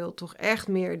 En ik wil toch echt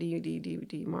meer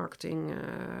die marketing,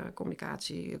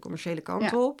 communicatie, commerciële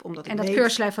kant op. Omdat en dat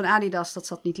keurslijf van Adidas, dat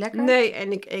zat niet lekker? Nee,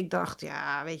 en ik dacht,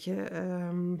 weet je...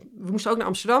 we moesten ook naar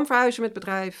Amsterdam verhuizen met het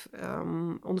bedrijf.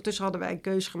 Ondertussen hadden wij een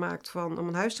keuze gemaakt om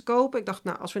een huis te kopen. Ik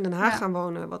dacht, als we in Den Haag gaan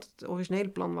wonen, wat het originele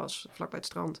plan was, vlakbij het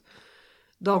strand...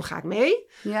 Dan ga ik mee.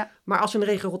 Ja. Maar als we in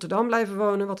de regio Rotterdam blijven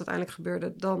wonen, wat uiteindelijk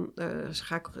gebeurde, dan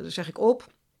zeg ik op...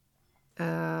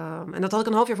 en dat had ik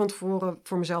een half jaar van tevoren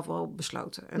voor mezelf wel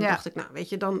besloten. En dacht ik, weet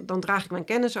je, dan draag ik mijn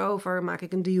kennis over, maak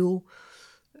ik een deal.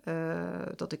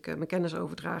 Dat ik mijn kennis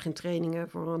overdraag in trainingen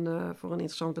voor een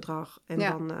interessant bedrag. En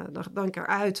dan ben ik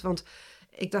eruit. Want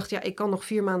ik dacht, ik kan nog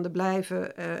 4 maanden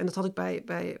blijven. En dat had ik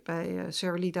bij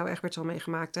Sarah Lee Egberts al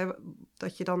meegemaakt. Hè,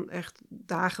 dat je dan echt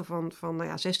dagen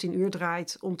van 16 uur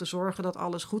draait om te zorgen dat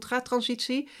alles goed gaat,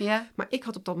 transitie. Ja. Maar ik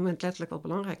had op dat moment letterlijk wat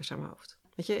belangrijkers aan mijn hoofd.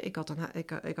 Weet je, ik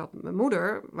had mijn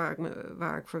moeder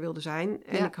waar ik voor wilde zijn.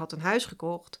 En ik had een huis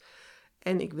gekocht.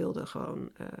 En ik wilde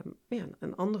gewoon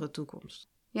een andere toekomst.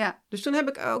 Ja. Dus toen heb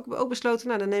ik ook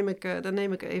besloten, dan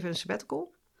neem ik even een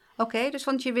sabbatical. Oké, dus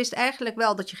want je wist eigenlijk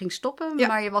wel dat je ging stoppen,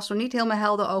 maar je was nog niet helemaal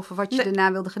helder over wat je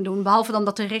daarna wilde gaan doen, behalve dan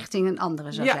dat de richting een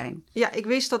andere zou zijn. Ja, ik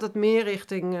wist dat het meer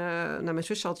richting, mijn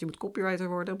zus zei altijd, je moet copywriter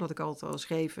worden, omdat ik altijd al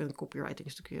schreef. En copywriting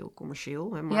is natuurlijk heel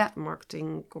commercieel, hè,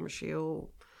 marketing,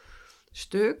 commercieel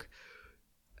stuk.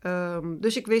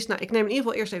 Dus ik wist, ik neem in ieder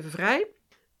geval eerst even vrij.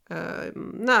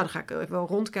 Dan ga ik even wel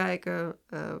rondkijken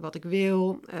wat ik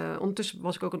wil. Ondertussen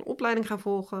was ik ook een opleiding gaan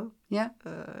volgen. Ja.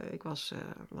 Ik was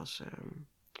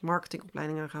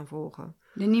marketingopleidingen gaan volgen.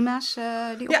 De NIMA's,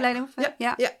 die opleiding?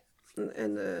 Ja.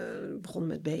 En begon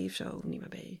met B of zo, niet meer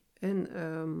B.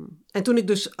 En toen ik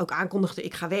dus ook aankondigde,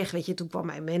 ik ga weg, weet je, toen kwam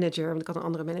mijn manager, want ik had een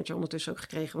andere manager ondertussen ook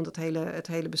gekregen, want het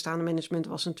hele bestaande management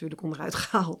was natuurlijk onderuit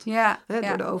gehaald.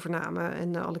 Door de overname.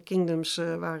 En alle kingdoms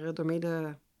waren door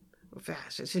midden,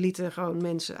 ze lieten gewoon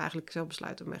mensen eigenlijk zelf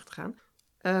besluiten om weg te gaan.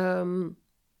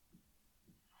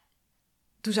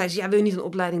 Toen zei ze, wil je niet een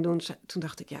opleiding doen? Toen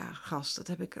dacht ik, gast,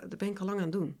 dat ben ik al lang aan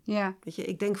het doen. Ja. Weet je,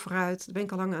 ik denk vooruit, dat ben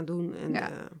ik al lang aan het doen. En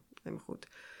helemaal goed.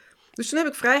 Dus toen heb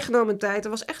ik vrijgenomen een tijd.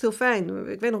 Dat was echt heel fijn.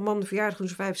 Ik weet nog, mam de verjaardag toen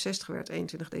ze 65 werd,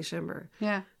 21 december.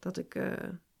 Ja.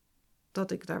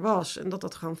 Dat ik daar was. En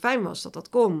dat gewoon fijn was, dat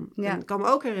kon. Ja. En ik kan me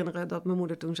ook herinneren dat mijn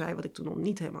moeder toen zei, wat ik toen nog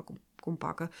niet helemaal kon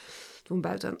pakken. Toen we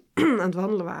buiten aan het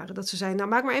wandelen waren. Dat ze zei,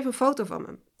 maak maar even een foto van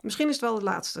me. Misschien is het wel de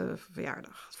laatste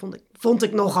verjaardag. Vond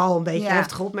ik nogal een beetje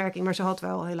heftige opmerking. Maar ze had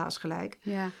wel helaas gelijk.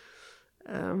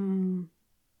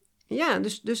 Ja.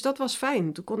 Dus dat was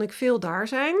fijn. Toen kon ik veel daar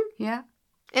zijn. Ja.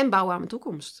 En bouwen aan mijn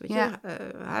toekomst. Weet je?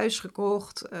 Huis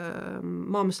gekocht.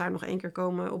 Mam is daar nog 1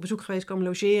 keer op bezoek geweest, komen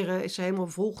logeren. Is ze helemaal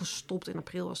volgestopt. In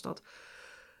april was dat.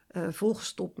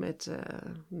 Volgestopt met,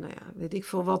 weet ik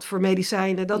veel wat voor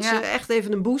medicijnen. Dat ze echt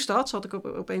even een boost had. Ze had ik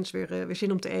opeens weer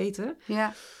zin om te eten.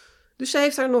 Ja. Dus ze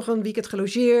heeft daar nog een weekend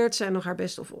gelogeerd. Zijn nog haar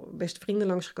beste vrienden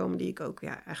langsgekomen, die ik ook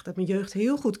echt uit mijn jeugd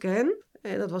heel goed ken.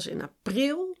 En dat was in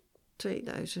april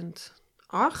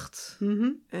 2008.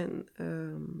 Mm-hmm. En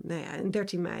en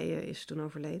 13 mei is ze toen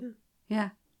overleden.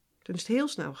 Ja. Toen is het heel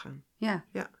snel gegaan. Ja.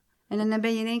 En dan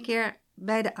ben je in 1 keer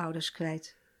beide ouders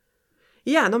kwijt.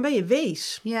 Ja, dan ben je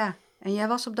wees. Ja, en jij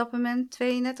was op dat moment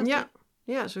 32?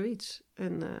 Ja, zoiets.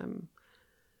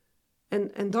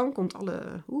 En dan komt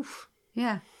alle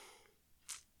Ja.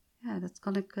 Ja, dat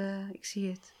kan ik zie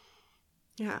het.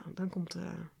 Ja,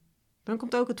 dan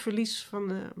komt ook het verlies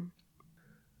van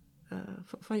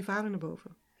je vader naar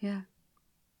boven. Ja.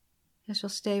 Ja,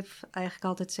 zoals Steve eigenlijk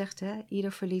altijd zegt, hè?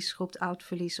 Ieder verlies roept oud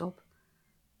verlies op.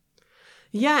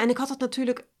 Ja, en ik had het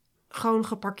natuurlijk gewoon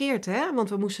geparkeerd, hè? Want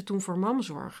we moesten toen voor mam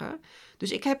zorgen.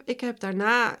 Dus ik heb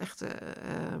daarna echt...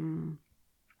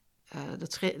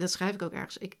 dat schrijf ik ook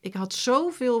ergens. Ik had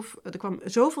zoveel... Er kwam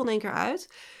zoveel in één keer uit.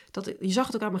 Je zag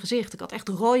het ook aan mijn gezicht. Ik had echt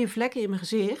rode vlekken in mijn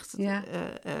gezicht. Ja.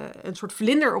 Een soort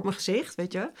vlinder op mijn gezicht,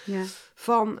 weet je. Ja.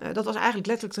 Dat was eigenlijk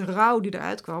letterlijk de rouw die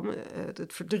eruit kwam.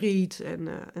 Het verdriet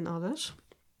en alles.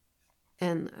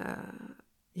 En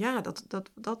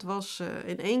dat was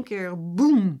in één keer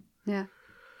boem. Ja.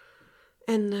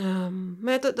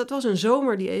 Maar dat was een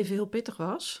zomer die even heel pittig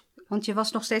was. Want je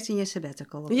was nog steeds in je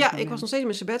sabbatical? Ja, ik was nog steeds in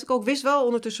mijn sabbatical. Ik wist wel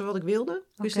ondertussen wat ik wilde.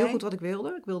 Ik wist heel goed wat ik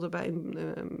wilde. Ik wilde bij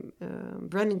een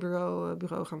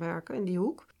brandingbureau gaan werken in die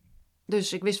hoek.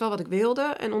 Dus ik wist wel wat ik wilde.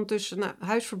 En ondertussen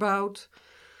huis verbouwd.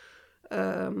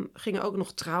 Gingen ook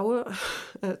nog trouwen.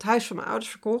 Het huis van mijn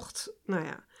ouders verkocht. Nou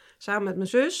ja, samen met mijn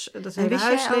zus. Dat hele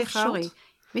huis leeggehaald. Sorry.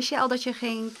 Wist je al dat je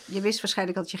ging... Je wist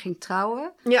waarschijnlijk dat je ging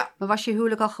trouwen. Ja. Maar was je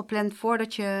huwelijk al gepland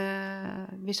voordat je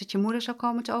wist dat je moeder zou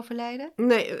komen te overlijden?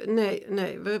 Nee.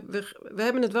 We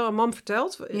hebben het wel aan mam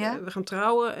verteld. We gaan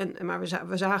trouwen. Maar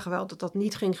we zagen wel dat dat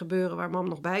niet ging gebeuren waar mam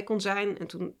nog bij kon zijn. En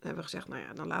toen hebben we gezegd, nou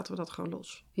ja, dan laten we dat gewoon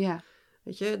los. Ja.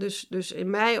 Weet je, dus in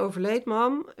mei overleed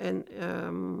mam. En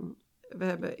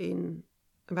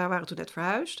wij waren toen net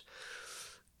verhuisd.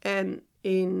 En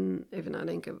even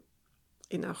nadenken...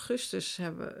 In augustus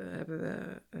hebben we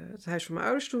het huis van mijn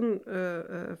ouders toen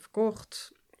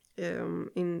verkocht.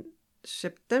 In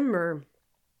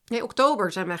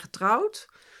oktober zijn wij getrouwd.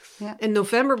 Ja. In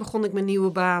november begon ik mijn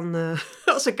nieuwe baan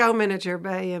als accountmanager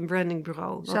bij een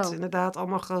brandingbureau. Wat inderdaad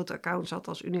allemaal grote accounts had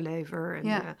als Unilever.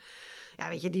 En,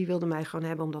 weet je, die wilden mij gewoon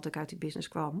hebben omdat ik uit die business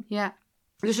kwam. Ja.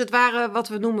 Dus het waren wat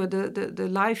we noemen de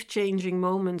life-changing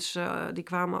moments. Die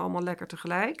kwamen allemaal lekker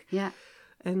tegelijk. Ja.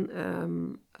 En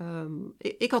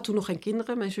ik had toen nog geen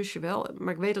kinderen, mijn zusje wel.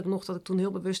 Maar ik weet ook nog dat ik toen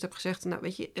heel bewust heb gezegd... Nou,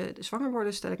 weet je, zwanger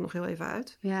worden stel ik nog heel even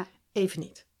uit. Ja. Even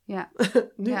niet. Ja.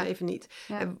 Nu even niet.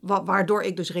 Ja. Waardoor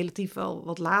ik dus relatief wel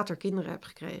wat later kinderen heb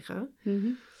gekregen.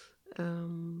 Mm-hmm.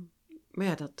 Maar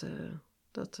ja,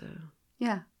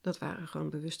 dat waren gewoon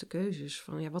bewuste keuzes.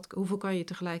 Van, hoeveel kan je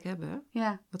tegelijk hebben? Hè?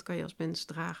 Ja. Wat kan je als mens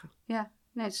dragen? Ja,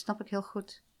 nee, dat snap ik heel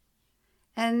goed.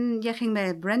 En jij ging bij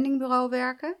het brandingbureau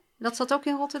werken... Dat zat ook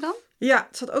in Rotterdam? Ja,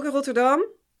 het zat ook in Rotterdam.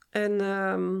 En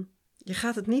je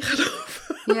gaat het niet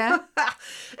geloven. Ja?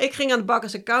 Ik ging aan de bak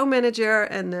als accountmanager.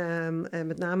 En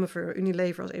met name voor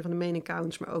Unilever als een van de main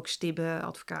accounts. Maar ook Stibbe,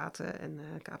 advocaten en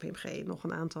KPMG, nog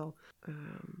een aantal.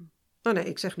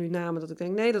 Ik zeg nu namen dat ik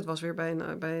denk... Nee, dat was weer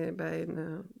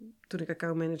toen ik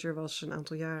accountmanager was een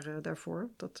aantal jaren daarvoor.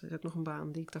 Dat is ook nog een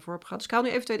baan die ik daarvoor heb gehad. Dus ik haal nu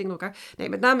even twee dingen door elkaar. Nee,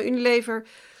 met name Unilever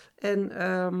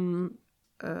en...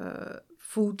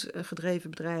 food, gedreven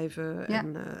bedrijven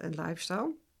en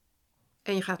lifestyle.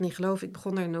 En je gaat niet geloven, ik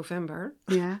begon daar in november.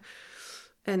 Ja.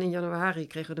 En in januari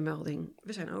kregen we de melding,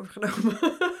 we zijn overgenomen.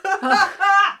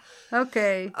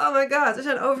 Oké. Oh my god, we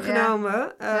zijn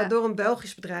overgenomen door een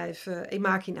Belgisch bedrijf,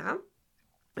 Emakina.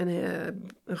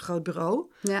 Een groot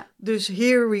bureau. Ja. Dus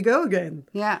here we go again.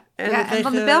 Ja, en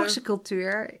van de Belgische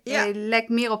cultuur lijkt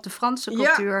meer op de Franse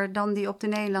cultuur dan die op de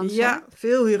Nederlandse. Ja,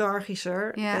 veel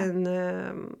hiërarchischer. Ja. En,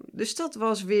 dus dat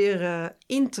was weer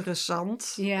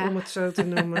interessant, om het zo te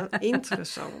noemen.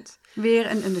 Interessant.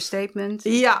 Weer een understatement.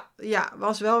 Ja,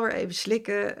 was wel weer even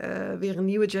slikken. Weer een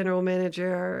nieuwe general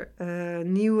manager.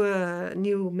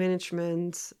 Nieuw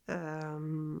management.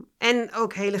 En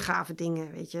ook hele gave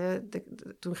dingen, weet je.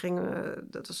 Toen gingen we...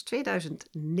 Dat was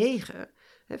 2009.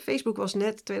 Facebook was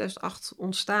net 2008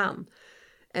 ontstaan.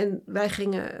 En wij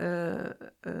gingen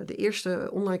de eerste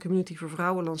online community voor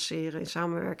vrouwen lanceren... in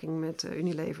samenwerking met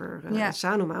Unilever en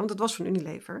Sanoma. Want dat was van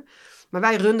Unilever. Maar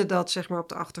wij runden dat zeg maar op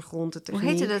de achtergrond. De techniek.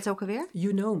 Hoe heette dat ook alweer?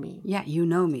 You Know Me. Ja, You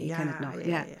Know Me. Ik ken het nog.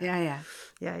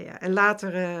 Ja. En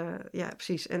later,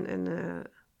 precies.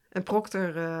 En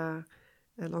Procter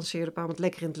lanceerde op een moment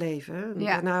Lekker in het Leven. En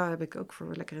daarna heb ik ook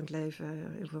voor Lekker in het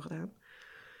Leven heel veel gedaan.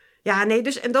 Ja, nee,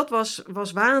 dus en dat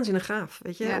was waanzinnig gaaf,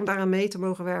 weet je, om daaraan mee te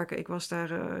mogen werken. Ik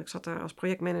zat daar als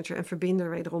projectmanager en verbinder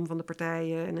wederom van de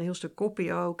partijen. En een heel stuk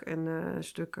copy ook en een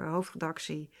stuk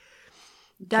hoofdredactie.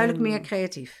 Duidelijk meer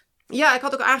creatief. Ja, ik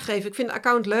had ook aangegeven, ik vind de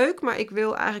account leuk, maar ik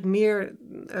wil eigenlijk meer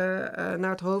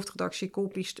naar het hoofdredactie,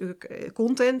 copy stuk,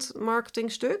 content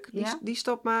marketing stuk, die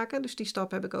stap maken. Dus die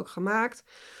stap heb ik ook gemaakt.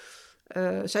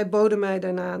 Zij boden mij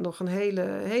daarna nog een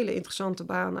hele interessante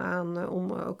baan aan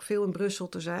om ook veel in Brussel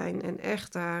te zijn en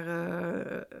echt daar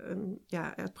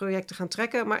het project te gaan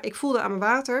trekken. Maar ik voelde aan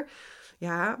mijn water,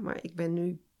 maar ik ben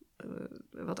nu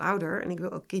wat ouder en ik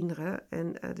wil ook kinderen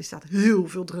en er staat heel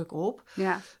veel druk op.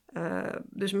 Ja.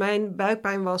 Dus mijn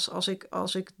buikpijn was,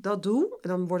 als ik dat doe,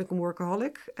 dan word ik een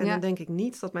workaholic. En dan denk ik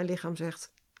niet dat mijn lichaam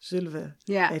zegt, zullen we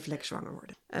even lekker zwanger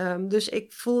worden. Dus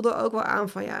ik voelde ook wel aan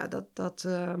van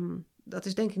dat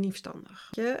is denk ik niet verstandig.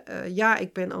 Ja,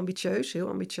 ik ben ambitieus, heel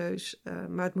ambitieus.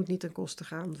 Maar het moet niet ten koste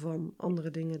gaan van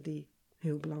andere dingen die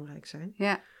heel belangrijk zijn.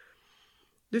 Ja.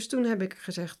 Dus toen heb ik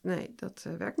gezegd, nee, dat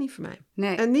werkt niet voor mij.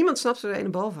 Nee. En niemand snapt er de ene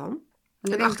bal van.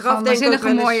 En achteraf denk ik ook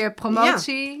wel eens... mooie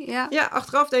promotie. Ja,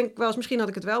 achteraf denk ik wel eens, misschien had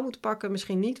ik het wel moeten pakken,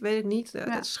 misschien niet, weet ik niet.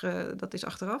 Dat is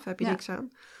achteraf, heb je niks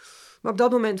aan. Maar op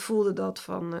dat moment voelde dat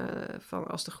van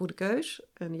als de goede keus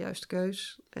en de juiste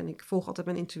keus. En ik volg altijd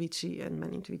mijn intuïtie. En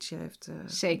mijn intuïtie heeft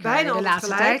zeker bijna de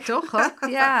laatste tijd toch ook?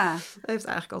 Ja. Heeft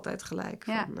eigenlijk altijd gelijk.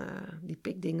 Die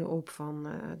pikt dingen op van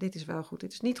dit is wel goed,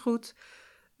 dit is niet goed.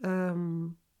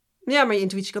 Maar je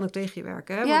intuïtie kan ook tegen je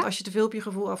werken. Hè? Ja. Want als je te veel op je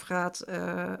gevoel afgaat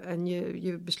en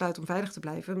je besluit om veilig te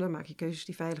blijven, dan maak je keuzes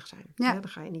die veilig zijn. Ja. Dan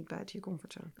ga je niet buiten je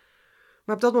comfortzone.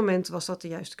 Maar op dat moment was dat de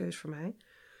juiste keus voor mij.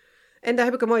 En daar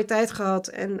heb ik een mooie tijd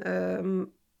gehad.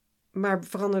 Maar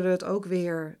veranderde het ook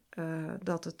weer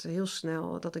dat het heel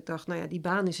snel, dat ik dacht, die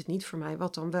baan is het niet voor mij,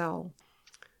 wat dan wel?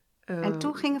 En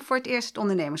toen ging voor het eerst het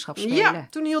ondernemerschap spelen. Ja,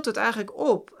 toen hield het eigenlijk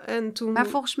op. En toen maar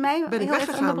volgens mij, ben ik heel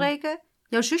even onderbreken,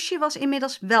 jouw zusje was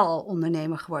inmiddels wel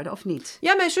ondernemer geworden, of niet?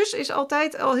 Ja, mijn zus is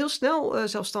altijd al heel snel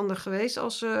zelfstandig geweest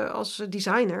als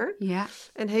designer. Ja.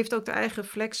 En heeft ook de eigen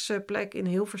flexplek in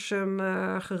Hilversum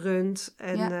gerund.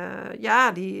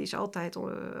 En die is altijd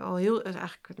al heel...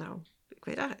 Eigenlijk, ik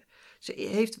weet eigenlijk... Ze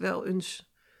heeft wel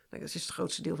eens... dat is het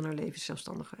grootste deel van haar leven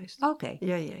zelfstandig geweest. Oké.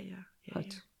 Ja.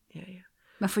 Goed. Ja.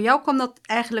 Maar voor jou kwam dat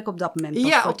eigenlijk op dat moment pas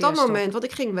Ja, op dat moment. Want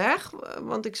ik ging weg.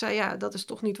 Want ik zei, dat is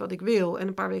toch niet wat ik wil. En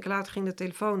een paar weken later ging de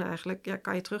telefoon eigenlijk.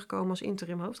 Kan je terugkomen als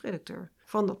interim hoofdredacteur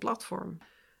van dat platform.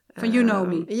 Van You Know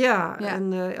Me. Ja.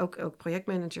 En ook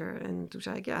projectmanager. En toen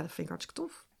zei ik, dat vind ik hartstikke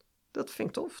tof. Dat vind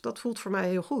ik tof. Dat voelt voor mij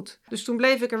heel goed. Dus toen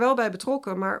bleef ik er wel bij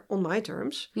betrokken, maar on my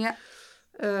terms. Ja.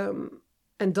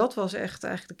 En dat was echt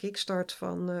eigenlijk de kickstart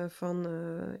van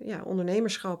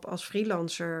ondernemerschap als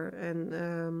freelancer.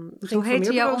 Hoe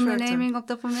heette jouw onderneming op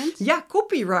dat moment? Ja,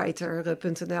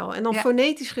 copywriter.nl. En dan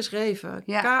fonetisch geschreven.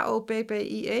 Ja.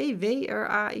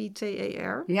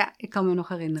 KoppieWraiter. Ja, ik kan me nog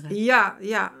herinneren. Ja.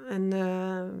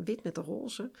 En wit met de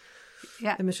roze.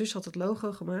 Ja. En mijn zus had het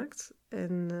logo gemaakt.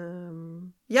 En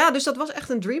dus dat was echt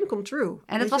een dream come true.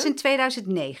 En dat was in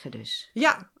 2009 dus?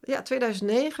 Ja,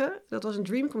 2009. Dat was een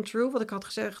dream come true. Wat ik had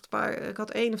gezegd, ik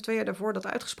had 1 of 2 jaar daarvoor dat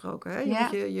uitgesproken. Hè? Je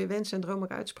moet je wensen en dromen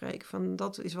ook uitspreken. Van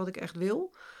dat is wat ik echt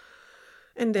wil.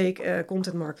 En deed ik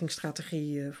content marketing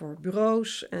strategie voor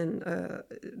bureaus. En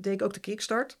deed ik ook de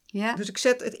kickstart. Ja. Dus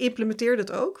ik implementeerde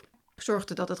het ook. Ik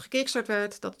zorgde dat het gekickstart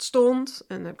werd, dat het stond.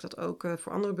 En heb ik dat ook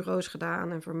voor andere bureaus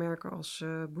gedaan. En voor merken als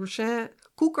Boursin,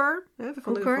 Koeker,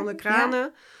 van de kranen.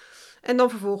 Ja. En dan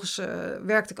vervolgens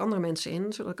werkte ik andere mensen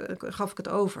in. Zodat gaf ik het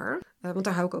over. Want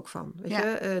daar hou ik ook van. Weet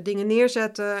je? Dingen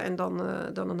neerzetten en dan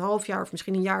een half jaar of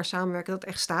misschien een jaar samenwerken dat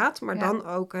het echt staat. Maar dan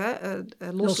ook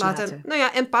loslaten.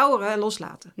 Empoweren en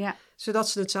loslaten. Ja. Zodat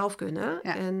ze het zelf kunnen.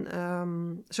 Ja. En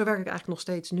zo werk ik eigenlijk nog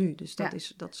steeds nu. Dus dat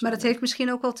is maar dat heeft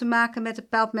misschien ook wel te maken met het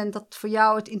bepaald moment dat voor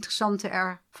jou het interessante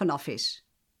er vanaf is.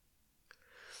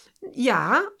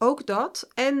 Ja, ook dat.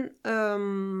 En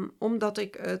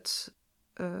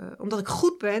omdat ik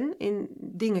goed ben in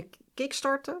dingen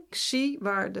kickstarten. Ik zie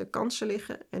waar de kansen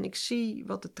liggen en ik zie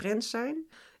wat de trends zijn.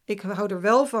 Ik hou er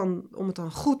wel van om het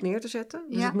dan goed neer te zetten.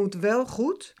 Dus het moet wel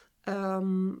goed.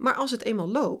 Maar als het eenmaal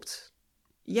loopt,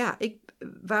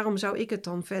 waarom zou ik het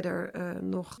dan verder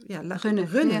nog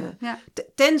runnen? Ja.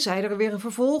 Tenzij er weer een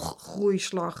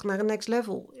vervolggroeislag naar een next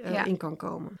level in kan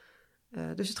komen.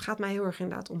 Dus het gaat mij heel erg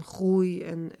inderdaad om groei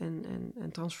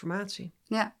en transformatie.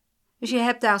 Ja. Dus je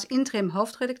hebt daar als interim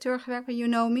hoofdredacteur gewerkt bij You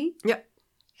Know Me. Ja.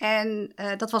 En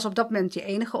dat was op dat moment je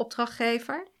enige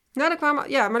opdrachtgever. Nou,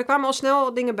 maar er kwamen al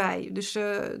snel dingen bij. Dus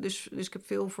ik heb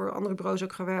veel voor andere bureaus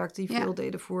ook gewerkt die veel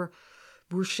deden voor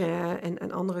Boursin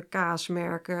en andere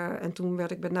kaasmerken. En toen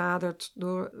werd ik benaderd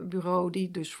door een bureau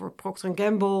die dus voor Procter &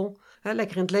 Gamble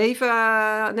lekker in het leven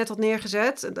net had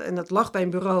neergezet. En dat lag bij een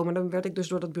bureau, maar dan werd ik dus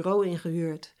door dat bureau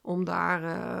ingehuurd. Om daar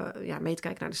mee te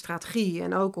kijken naar de strategie.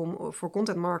 En ook voor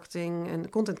content marketing en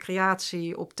content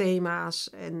creatie op thema's.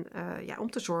 En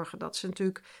om te zorgen dat ze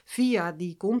natuurlijk via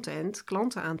die content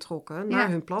klanten aantrokken naar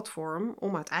hun platform.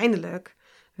 Om uiteindelijk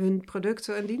hun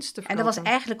producten en diensten te verkopen. En dat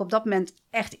was eigenlijk op dat moment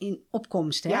echt in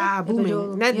opkomst, hè? Ja, booming.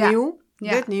 Nieuw.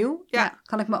 Ja. Net nieuw. Ja,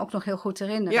 kan ik me ook nog heel goed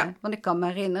herinneren. Ja. Want ik kan me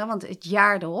herinneren, want het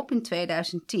jaar erop, in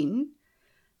 2010,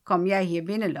 kwam jij hier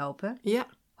binnenlopen. Ja.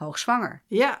 Hoogzwanger.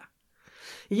 Ja.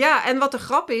 Ja, en wat de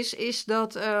grap is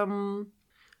dat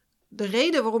de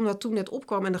reden waarom dat toen net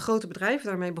opkwam en de grote bedrijven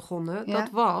daarmee begonnen, dat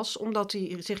was omdat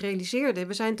die zich realiseerden,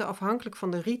 we zijn te afhankelijk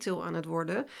van de retail aan het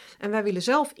worden en wij willen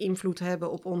zelf invloed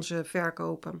hebben op onze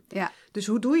verkopen. Ja. Dus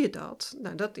hoe doe je dat?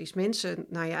 Nou, dat is mensen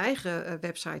naar je eigen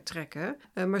website trekken,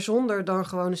 maar zonder dan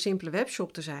gewoon een simpele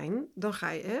webshop te zijn. Dan ga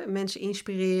je mensen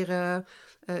inspireren,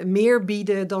 meer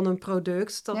bieden dan een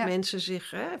product, dat mensen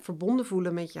zich verbonden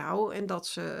voelen met jou en dat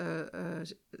ze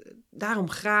daarom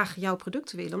graag jouw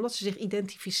producten willen, omdat ze zich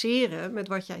identificeren met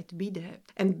wat jij te bieden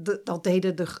hebt. En dat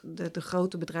deden de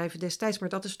grote bedrijven destijds, maar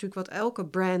dat is natuurlijk wat elke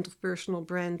brand of personal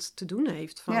brand te doen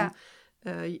heeft. Van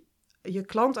je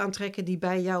klant aantrekken die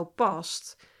bij jou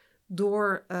past,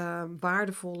 door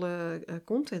waardevolle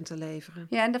content te leveren.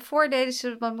 Ja, en daarvoor deden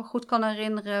ze, wat me goed kan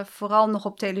herinneren, vooral nog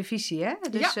op televisie. Hè?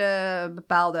 Dus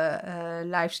bepaalde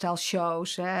lifestyle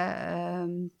shows. Hè?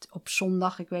 Op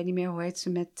zondag, ik weet niet meer hoe heet ze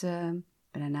met...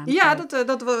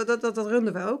 dat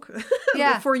runden we ook.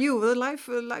 For you, live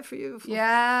for you.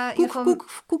 Ja,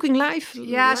 cooking live.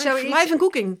 Ja, live en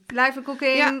cooking. Live en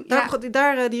cooking.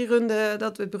 Daar die runde,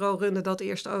 het bureau runde dat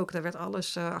eerst ook. Daar werd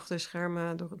alles achter de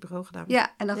schermen door het bureau gedaan.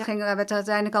 Ja, en dat werd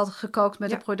uiteindelijk altijd gekookt met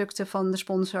de producten van de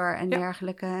sponsor en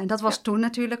dergelijke. En dat was toen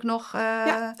natuurlijk nog...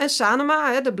 En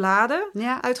Sanoma, de bladen,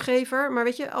 uitgever. Maar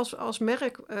weet je, als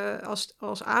merk,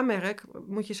 als A-merk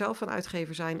moet je zelf een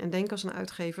uitgever zijn. En denk als een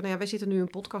uitgever. Nou ja, wij zitten nu een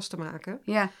podcast te maken.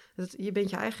 Ja. Je bent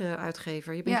je eigen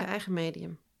uitgever, je bent je eigen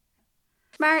medium.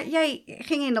 Maar jij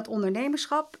ging in dat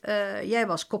ondernemerschap. Jij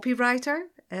was copywriter.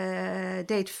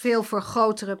 Deed veel voor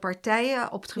grotere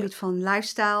partijen op het gebied van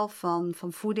lifestyle,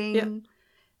 van voeding.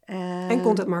 En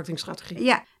content marketing strategie.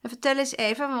 Ja, en vertel eens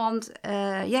even, want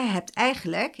jij hebt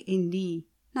eigenlijk in die,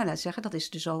 laten we zeggen, dat is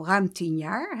dus al ruim 10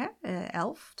 jaar, hè?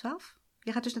 11, 12.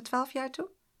 Je gaat dus naar 12 jaar toe?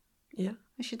 Ja.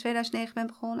 Als je in 2009 bent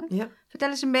begonnen. Ja. Vertel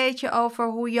eens een beetje over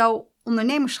hoe jouw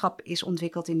ondernemerschap is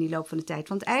ontwikkeld in die loop van de tijd.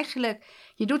 Want eigenlijk,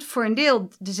 je doet voor een deel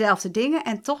dezelfde dingen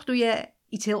en toch doe je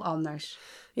iets heel anders.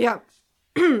 Ja,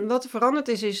 wat er veranderd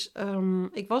is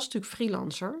ik was natuurlijk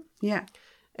freelancer. Ja.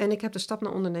 En ik heb de stap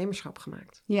naar ondernemerschap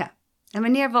gemaakt. Ja. En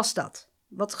wanneer was dat?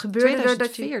 Wat gebeurde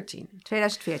 2014.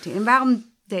 2014. En waarom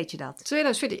deed je dat?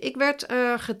 2014. Ik werd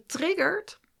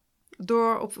getriggerd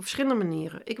op verschillende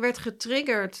manieren. Ik werd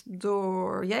getriggerd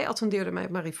door... Jij attendeerde mij op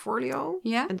Marie Forleo.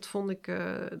 Ja. En dat vond ik...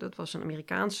 dat was een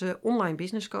Amerikaanse online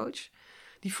business coach.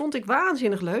 Die vond ik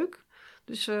waanzinnig leuk.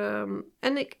 Dus,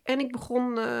 en ik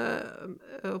begon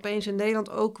opeens in Nederland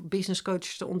ook business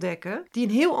coaches te ontdekken... die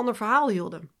een heel ander verhaal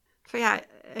hielden. Van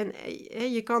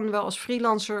en je kan wel als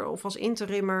freelancer of als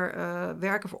interimmer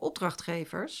werken voor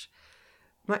opdrachtgevers...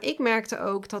 Maar ik merkte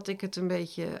ook dat ik het een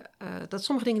beetje... dat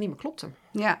sommige dingen niet meer klopten.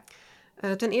 Ja.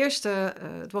 Ten eerste,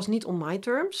 het was niet on my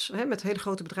terms. Hè, met hele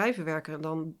grote bedrijven werken,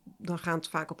 dan gaan het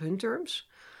vaak op hun terms.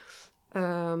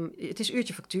 Het is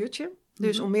uurtje factuurtje.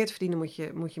 Dus om meer te verdienen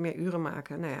moet je meer uren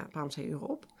maken. Nou ja, baan 2 uren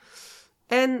op.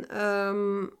 En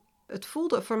het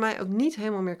voelde voor mij ook niet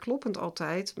helemaal meer kloppend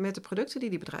altijd... met de producten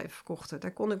die bedrijven verkochten.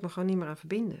 Daar kon ik me gewoon niet meer aan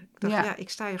verbinden. Ik dacht, ik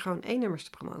sta hier gewoon 1 nummers te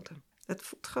promoten. Het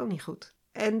voelt gewoon niet goed.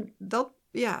 En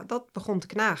dat begon te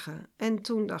knagen. En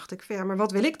toen dacht ik, maar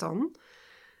wat wil ik dan?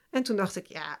 En toen dacht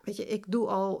ik, weet je, ik doe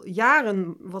al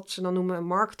jaren wat ze dan noemen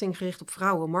marketing gericht op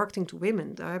vrouwen, marketing to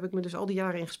women. Daar heb ik me dus al die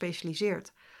jaren in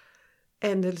gespecialiseerd.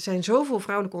 En er zijn zoveel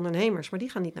vrouwelijke ondernemers, maar die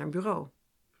gaan niet naar een bureau.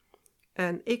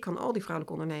 En ik kan al die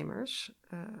vrouwelijke ondernemers,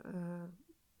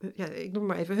 ik noem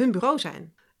maar even, hun bureau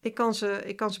zijn. Ik kan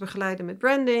ze begeleiden met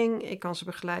branding, ik kan ze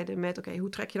begeleiden met, hoe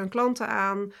trek je dan klanten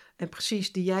aan? En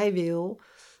precies die jij wil,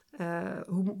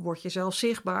 hoe word je zelf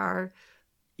zichtbaar?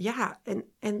 Ja,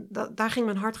 en daar ging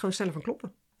mijn hart gewoon sneller van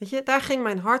kloppen. Weet je, daar ging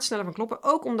mijn hart sneller van kloppen.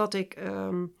 Ook omdat ik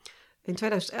in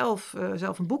 2011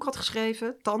 zelf een boek had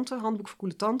geschreven. Tante, handboek voor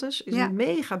coole tantes. Is een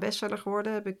mega bestseller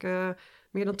geworden. Heb ik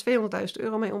meer dan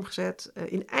 €200.000 mee omgezet.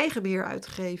 In eigen beheer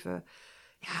uitgegeven.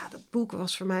 Ja, dat boek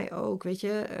was voor mij ook, weet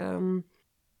je...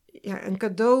 een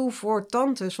cadeau voor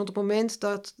tantes. Want op het moment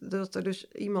dat er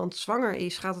dus iemand zwanger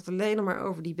is... gaat het alleen nog maar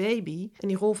over die baby. En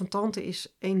die rol van tante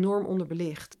is enorm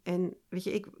onderbelicht. En weet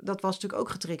je, dat was natuurlijk ook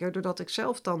getriggerd... doordat ik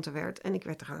zelf tante werd. En ik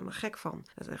werd er helemaal gek van.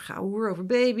 Gehoor over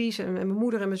baby's en mijn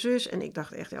moeder en mijn zus. En ik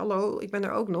dacht echt, hallo, ik ben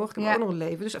er ook nog. Ik heb ook nog een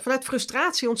leven. Dus vanuit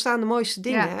frustratie ontstaan de mooiste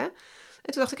dingen, hè?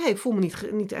 En toen dacht ik, ik voel me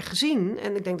niet echt gezien.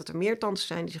 En ik denk dat er meer tantes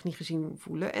zijn die zich niet gezien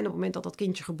voelen. En op het moment dat dat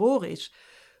kindje geboren is...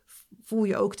 voel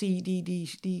je ook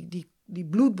die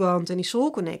bloedband en die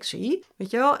soulconnectie,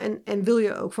 weet je wel? En wil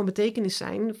je ook van betekenis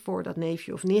zijn voor dat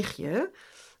neefje of nichtje.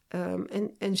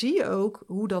 En zie je ook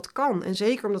hoe dat kan. En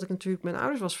zeker omdat ik natuurlijk mijn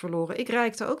ouders was verloren. Ik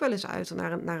reikte ook wel eens uit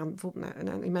naar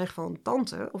in mijn geval een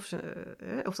tante.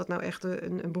 Of dat nou echt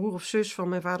een broer of zus van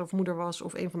mijn vader of moeder was...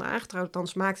 of een van de aangetrouwde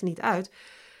tantes, maakte niet uit.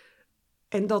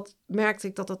 En dat merkte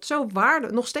ik dat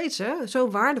dat nog steeds zo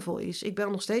waardevol is. Ik bel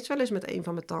nog steeds wel eens met een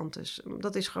van mijn tantes.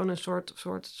 Dat is gewoon een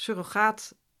soort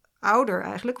surrogaat ouder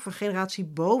eigenlijk, of een generatie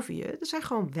boven je. Dat zijn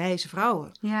gewoon wijze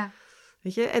vrouwen. Ja.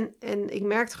 Weet je, en ik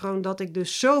merkte gewoon dat ik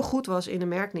dus zo goed was in een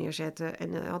merk neerzetten.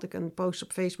 En had ik een post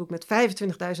op Facebook met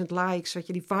 25.000 likes,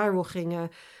 die viral gingen.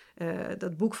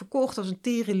 Dat boek verkocht als een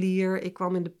tierenlier. Ik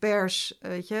kwam in de pers,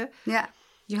 weet je. Ja,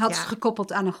 je had het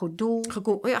gekoppeld aan een goed doel.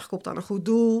 Gekoppeld aan een goed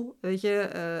doel, weet je.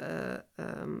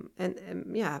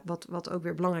 Wat ook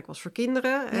weer belangrijk was voor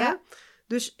kinderen. Hè? Ja.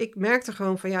 Dus ik merkte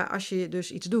gewoon van als je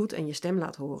dus iets doet en je stem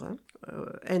laat horen.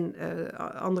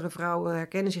 Andere vrouwen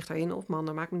herkennen zich daarin, of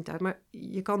mannen, maakt me niet uit. Maar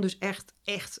je kan dus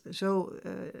echt zo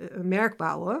een merk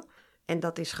bouwen. En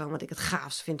dat is gewoon wat ik het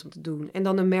gaafst vind om te doen. En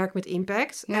dan een merk met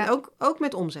impact. Ja. En ook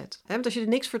met omzet. Want als je er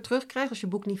niks voor terugkrijgt, als je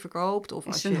boek niet verkoopt. Of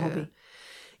als je... een hobby.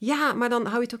 Ja, maar dan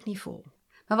hou je het ook niet vol.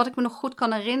 Maar wat ik me nog goed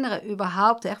kan herinneren,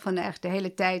 überhaupt van de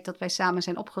hele tijd dat wij samen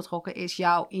zijn opgetrokken, is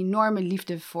jouw enorme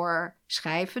liefde voor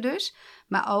schrijven dus.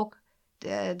 Maar ook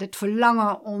het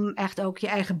verlangen om echt ook je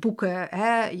eigen boeken,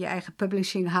 je eigen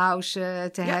publishing house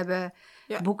te hebben.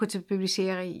 Ja. Boeken te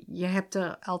publiceren. Je hebt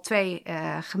er al 2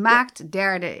 gemaakt. Ja. De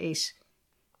derde is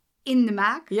in de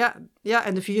maak. Ja,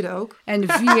 en de 4e ook. En de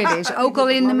 4e is ook al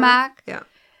in de maak. Ja.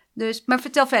 Dus, maar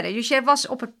vertel verder. Dus jij was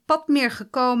op het pad meer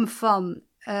gekomen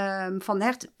van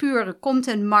echt pure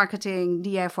content marketing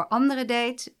die jij voor anderen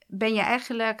deed. Ben je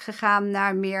eigenlijk gegaan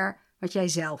naar meer wat jij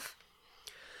zelf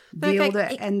wilde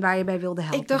en waar je bij wilde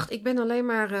helpen? Ik dacht, ik ben alleen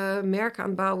maar merken aan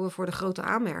het bouwen voor de grote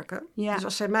aanmerken. Ja. Dus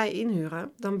als zij mij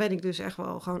inhuren, dan ben ik dus echt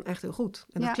wel gewoon echt heel goed.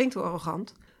 En dat klinkt wel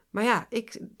arrogant. Maar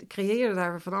ik creëerde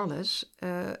daar van alles.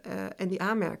 En die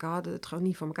aanmerken hadden het gewoon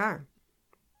niet voor elkaar.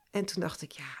 En toen dacht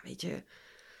ik, weet je,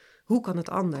 hoe kan het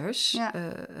anders? Ja.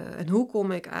 En hoe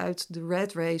kom ik uit de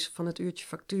rat race van het uurtje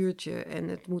factuurtje en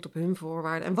het moet op hun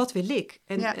voorwaarden? En wat wil ik?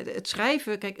 En het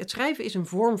schrijven is een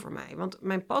vorm voor mij. Want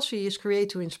mijn passie is create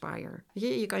to inspire.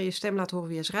 Je kan je stem laten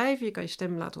horen via schrijven, je kan je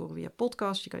stem laten horen via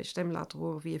podcast, je kan je stem laten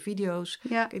horen via video's.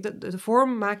 Ja. Kijk, de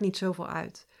vorm maakt niet zoveel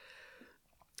uit.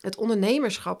 Het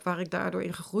ondernemerschap waar ik daardoor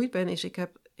in gegroeid ben, is ik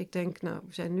denk, we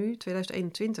zijn nu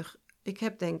 2021... Ik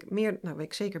heb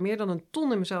zeker meer dan een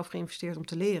ton in mezelf geïnvesteerd om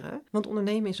te leren. Want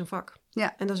ondernemen is een vak.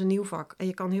 Ja. En dat is een nieuw vak. En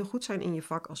je kan heel goed zijn in je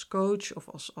vak als coach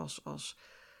of als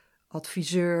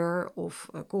adviseur of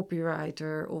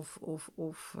copywriter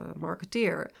of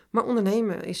marketeer. Maar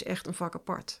ondernemen is echt een vak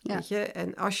apart. Ja. Weet je?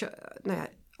 En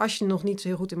als je nog niet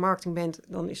heel goed in marketing bent,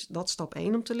 dan is dat stap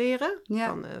 1 om te leren. Ja.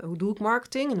 Van, hoe doe ik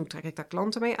marketing en hoe trek ik daar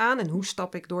klanten mee aan? En hoe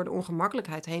stap ik door de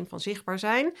ongemakkelijkheid heen van zichtbaar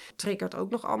zijn? Triggert ook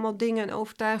nog allemaal dingen en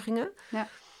overtuigingen. Ja.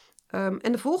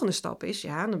 En de volgende stap is,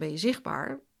 dan ben je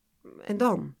zichtbaar. En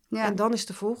dan? Ja. En dan is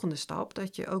de volgende stap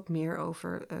dat je ook meer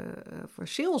over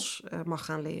sales mag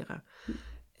gaan leren.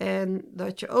 En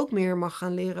dat je ook meer mag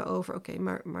gaan leren over,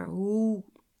 maar hoe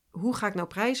ga ik nou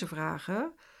prijzen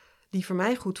vragen die voor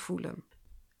mij goed voelen?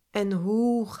 En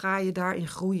hoe ga je daarin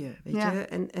groeien, weet je?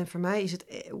 En voor mij is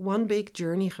het one big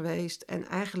journey geweest. En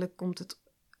eigenlijk komt het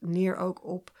neer ook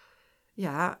op,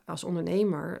 als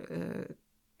ondernemer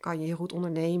kan je heel goed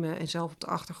ondernemen en zelf op de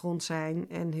achtergrond zijn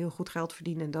en heel goed geld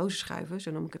verdienen en dozen schuiven.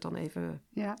 Zo noem ik het dan even.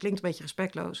 Ja. Klinkt een beetje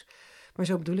respectloos, maar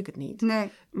zo bedoel ik het niet.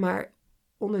 Nee. Maar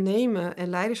ondernemen en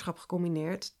leiderschap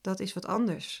gecombineerd, dat is wat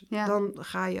anders. Ja. Dan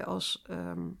ga je als...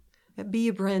 be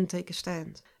a brand, take a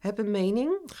stand. Heb een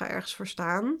mening, ga ergens voor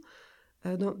staan.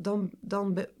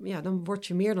 Dan word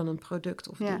je meer dan een product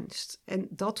of dienst. En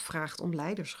dat vraagt om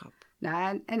leiderschap.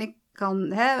 Nou, en ik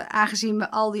kan, aangezien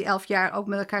we al die 11 jaar ook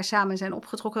met elkaar samen zijn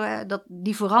opgetrokken, dat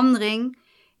die verandering,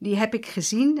 die heb ik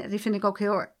gezien. Die vind ik ook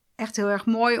echt heel erg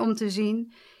mooi om te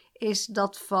zien. Is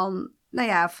dat van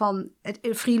het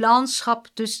freelanceschap,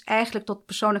 dus eigenlijk tot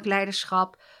persoonlijk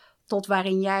leiderschap, tot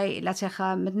waarin jij, laat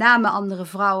zeggen, met name andere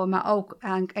vrouwen, maar ook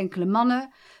enkele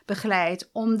mannen begeleidt,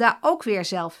 om daar ook weer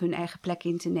zelf hun eigen plek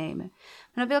in te nemen. Maar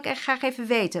dan wil ik echt graag even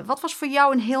weten, wat was voor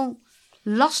jou een heel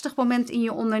lastig moment in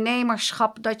je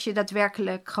ondernemerschap, dat je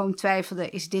daadwerkelijk gewoon twijfelde,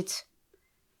 is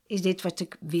dit wat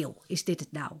ik wil? Is dit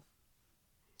het nou?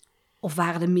 Of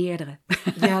waren er meerdere?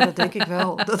 Ja, dat denk ik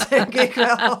wel.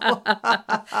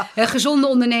 Een gezonde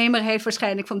ondernemer heeft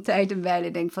waarschijnlijk van tijd en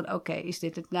wijle denkt van, oké, is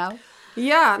dit het nou?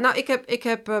 Ja, nou, ik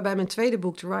heb bij mijn tweede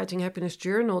boek, The Writing Happiness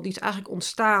Journal, die is eigenlijk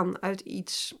ontstaan uit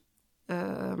iets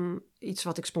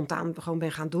wat ik spontaan gewoon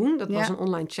ben gaan doen. Dat was een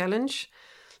online challenge.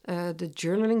 De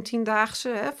journaling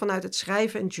 10-daagse. Vanuit het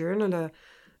schrijven en journalen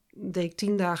deed ik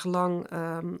 10 dagen lang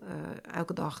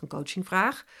elke dag een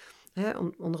coachingvraag.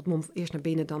 Onder het mom eerst naar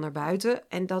binnen, dan naar buiten.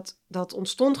 En dat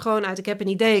ontstond gewoon uit, ik heb een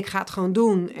idee, ik ga het gewoon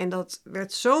doen. En dat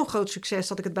werd zo'n groot succes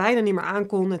dat ik het bijna niet meer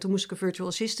aankon. En toen moest ik een virtual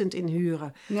assistant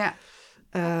inhuren. Ja.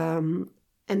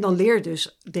 En dan leer je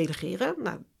dus delegeren.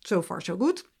 Nou, so far so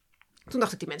good. Toen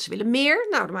dacht ik, die mensen willen meer.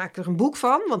 Nou, dan maak ik er een boek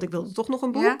van, want ik wilde toch nog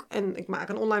een boek. Ja. En ik maak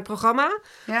een online programma.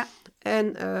 Ja.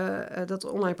 En dat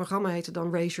online programma heette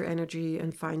dan Raise Your Energy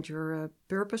and Find Your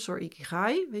Purpose, or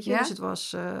Ikigai. Weet je, dus het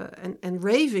was... en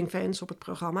raving fans op het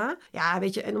programma. Ja,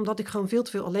 weet je, en omdat ik gewoon veel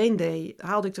te veel alleen deed,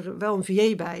 haalde ik er wel een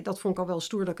VA bij. Dat vond ik al wel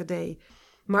stoer dat ik het deed.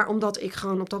 Maar omdat ik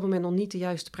gewoon op dat moment nog niet de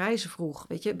juiste prijzen vroeg,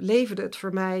 weet je, leverde het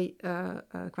voor mij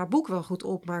qua boek wel goed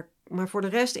op, maar voor de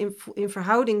rest in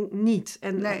verhouding niet.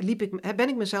 En ben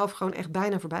ik mezelf gewoon echt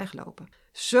bijna voorbij gelopen.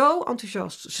 Zo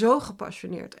enthousiast, zo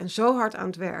gepassioneerd en zo hard aan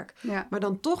het werk. Ja. Maar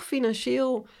dan toch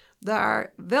financieel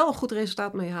daar wel een goed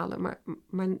resultaat mee halen.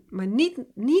 Maar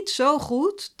niet zo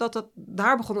goed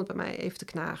daar begon het bij mij even te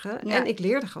knagen. Ja. En ik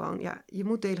leerde gewoon, je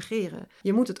moet delegeren.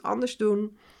 Je moet het anders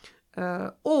doen.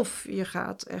 Of je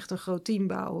gaat echt een groot team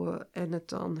bouwen en het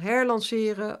dan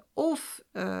herlanceren. Of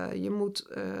je moet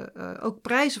ook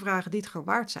prijzen vragen die het gewoon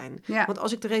waard zijn. Ja. Want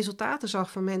als ik de resultaten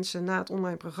zag van mensen na het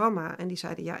online programma en die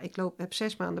zeiden, ik heb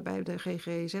 6 maanden bij de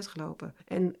GGZ gelopen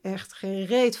en echt geen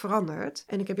reet veranderd.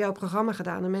 En ik heb jouw programma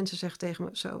gedaan en mensen zeggen tegen me,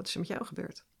 zo, wat is er met jou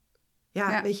gebeurd?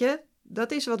 Ja, weet je,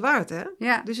 dat is wat waard, hè?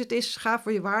 Ja. Dus het is, ga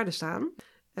voor je waarde staan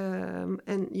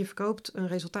en je verkoopt een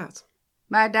resultaat.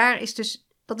 Maar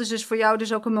dat is dus voor jou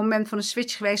dus ook een moment van een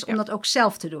switch geweest om dat ook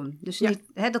zelf te doen. Dus niet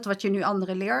dat wat je nu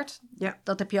anderen leert,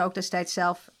 dat heb je ook destijds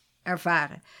zelf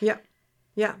ervaren.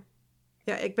 Ja,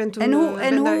 ik ben toen...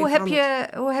 En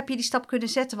hoe heb je die stap kunnen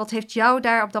zetten? Wat heeft jou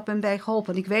daar op dat moment bij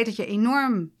geholpen? Want ik weet dat je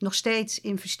enorm nog steeds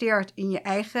investeert in je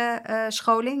eigen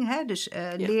scholing. Hè? Dus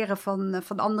leren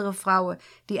van andere vrouwen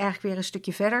die eigenlijk weer een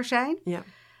stukje verder zijn. Ja.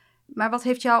 Maar wat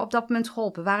heeft jou op dat moment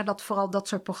geholpen? Waren dat vooral dat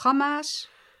soort programma's?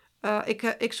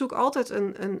 Ik zoek altijd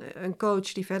een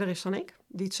coach die verder is dan ik.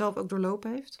 Die het zelf ook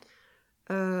doorlopen heeft.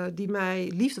 Die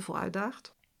mij liefdevol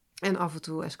uitdaagt. En af en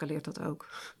toe escaleert dat ook.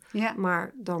 Ja.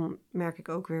 Maar dan merk ik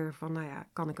ook weer van,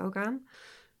 kan ik ook aan.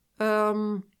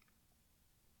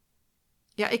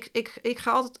 Ik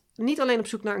ga altijd niet alleen op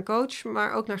zoek naar een coach,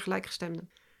 maar ook naar gelijkgestemden.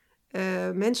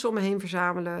 Mensen om me heen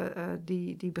verzamelen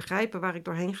die begrijpen waar ik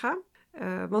doorheen ga.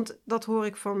 Want dat hoor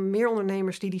ik van meer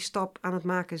ondernemers die stap aan het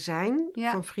maken zijn.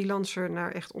 Ja. Van freelancer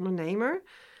naar echt ondernemer.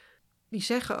 Die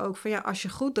zeggen ook van als je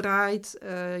goed draait,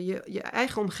 je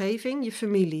eigen omgeving, je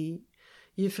familie,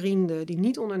 je vrienden die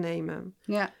niet ondernemen.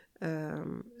 Ja.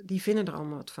 Die vinden er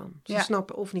allemaal wat van. Ze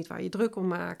snappen of niet waar je druk om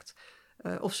maakt.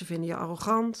 Of ze vinden je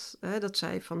arrogant. Dat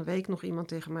zei van de week nog iemand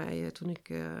tegen mij toen ik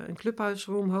een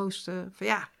Clubhouse Room hostte. Van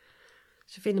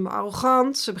ze vinden me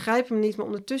arrogant, ze begrijpen me niet, maar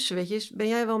ondertussen, weet je, ben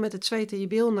jij wel met het zweet in je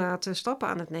bilnaad stappen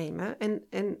aan het nemen.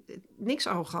 En niks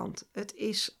arrogant.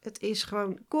 Het is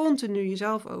gewoon continu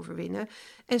jezelf overwinnen.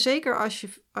 En zeker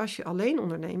als je alleen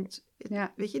onderneemt,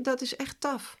 weet je, dat is echt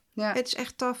tough. Ja. Het is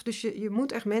echt tough, dus je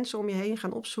moet echt mensen om je heen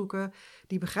gaan opzoeken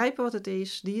die begrijpen wat het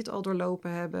is, die het al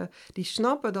doorlopen hebben, die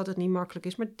snappen dat het niet makkelijk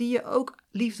is, maar die je ook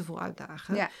liefdevol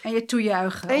uitdagen. Ja, en je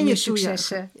toejuichen en je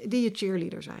successen. Die je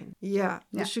cheerleader zijn. Ja,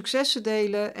 de successen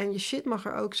delen en je shit mag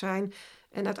er ook zijn.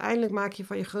 En uiteindelijk maak je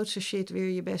van je grootste shit weer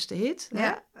je beste hit.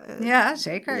 Ja, ja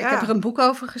zeker. Ja. Ik heb er een boek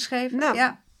over geschreven.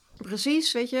 Nou,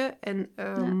 precies, weet je. En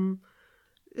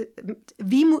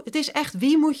het is echt,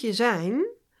 wie moet je zijn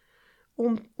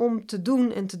om te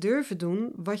doen en te durven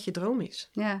doen wat je droom is.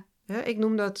 Ja. Ik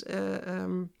noem dat,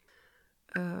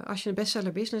 als je een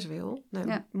bestseller business wil,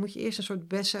 moet je eerst een soort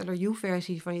bestseller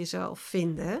you-versie van jezelf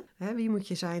vinden. Wie moet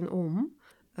je zijn om?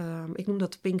 Ik noem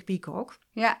dat Pink Peacock.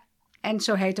 Ja, en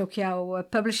zo heet ook jouw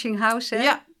publishing house, hè?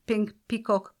 Ja. Pink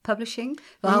Peacock Publishing.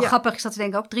 Wel heel grappig, is dat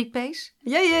denk ik ook 3 P's?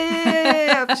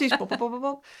 Ja, precies.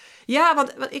 Pop. Ja,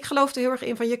 want ik geloof er heel erg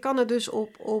in van je kan het dus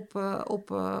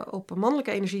op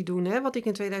mannelijke energie doen. Hè? Wat ik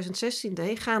in 2016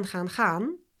 deed,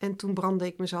 gaan. En toen brandde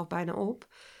ik mezelf bijna op.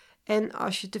 En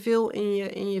als je te veel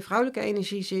in je vrouwelijke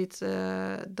energie zit,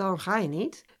 dan ga je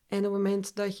niet. En op het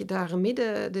moment dat je daar een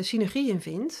midden de synergie in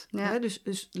vindt, hè,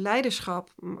 dus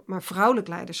leiderschap, maar vrouwelijk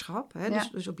leiderschap, hè,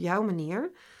 dus op jouw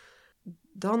manier,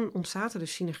 dan ontstaat er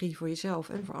dus synergie voor jezelf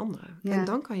en voor anderen. Ja. En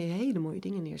dan kan je hele mooie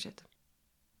dingen neerzetten.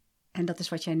 En dat is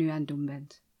wat jij nu aan het doen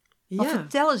bent. Ja. Maar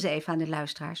vertel eens even aan de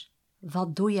luisteraars,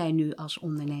 wat doe jij nu als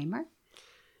ondernemer?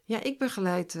 Ja, ik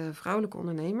begeleid vrouwelijke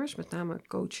ondernemers, met name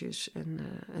coaches en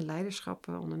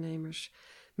leiderschap-ondernemers,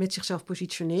 met zichzelf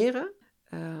positioneren.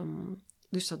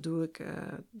 Dus dat doe ik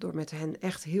door met hen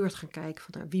echt heel erg te gaan kijken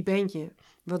van wie ben je,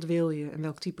 wat wil je en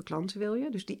welk type klanten wil je.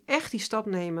 Dus die echt die stap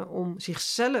nemen om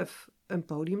zichzelf een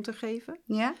podium te geven,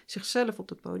 zichzelf op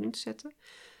het podium te zetten.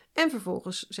 En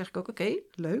vervolgens zeg ik ook, oké,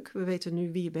 leuk, we weten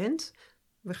nu wie je bent.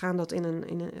 We gaan dat,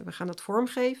 we gaan dat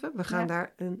vormgeven. We gaan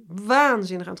daar een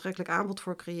waanzinnig aantrekkelijk aanbod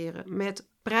voor creëren. Met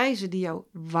prijzen die jouw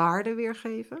waarde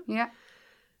weergeven. Ja.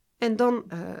 En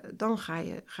dan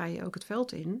ga je ook het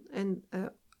veld in. En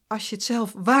als je het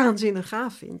zelf waanzinnig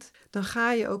gaaf vindt, dan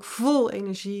ga je ook vol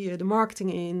energie de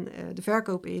marketing in, de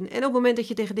verkoop in. En op het moment dat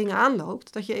je tegen dingen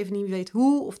aanloopt, dat je even niet weet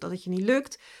hoe of dat het je niet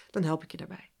lukt, dan help ik je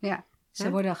daarbij. Ja,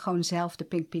 ze worden gewoon zelf de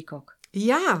Pink Peacock.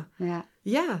 Ja,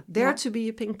 ja. Dare to be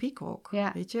a Pink Peacock,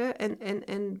 weet je.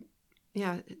 En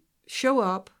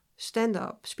show up, stand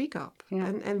up, speak up.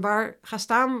 Ja. En ga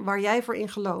staan waar jij voor in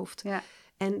gelooft. Ja.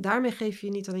 En daarmee geef je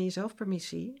niet alleen jezelf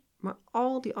permissie, maar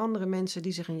al die andere mensen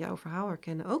die zich in jouw verhaal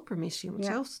herkennen ook permissie om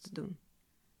hetzelfde te doen.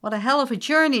 What a hell of a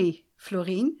journey,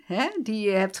 Florien, die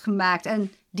je hebt gemaakt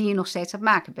en die je nog steeds aan het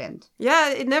maken bent.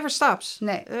 Ja, it never stops.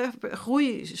 Nee.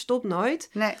 Groei stopt nooit.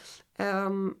 Nee.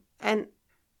 En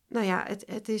nou ja,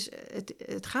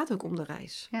 het gaat ook om de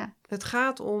reis. Ja. Het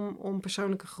gaat om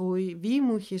persoonlijke groei. Wie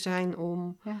moet je zijn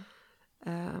om... Ja.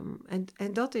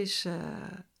 En dat is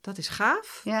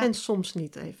gaaf en soms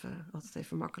niet altijd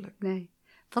even makkelijk. Nee.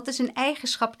 Wat is een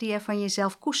eigenschap die je van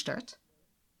jezelf koestert?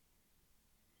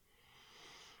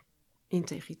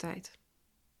 Integriteit.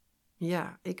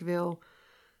 Ja, ik wil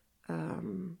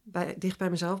dicht bij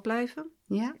mezelf blijven.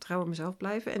 Ja. Trouw aan mezelf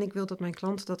blijven. En ik wil dat mijn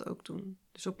klanten dat ook doen.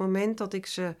 Dus op het moment dat ik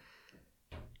ze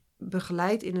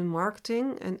begeleid in hun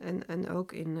marketing en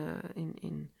ook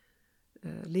in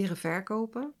leren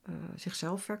verkopen,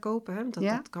 zichzelf verkopen. Hè?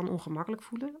 Dat kan ongemakkelijk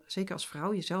voelen. Zeker als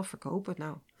vrouw, jezelf verkopen.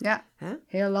 Nou,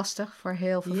 heel lastig voor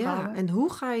heel veel vrouwen. En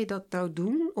hoe ga je dat nou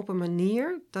doen op een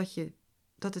manier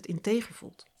dat het integer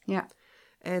voelt? Ja.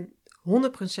 En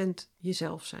 100%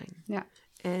 jezelf zijn. Ja.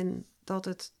 En dat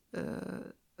het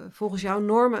volgens jouw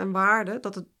normen en waarden,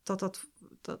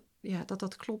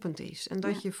 dat kloppend is. En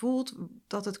dat je voelt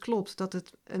dat het klopt, dat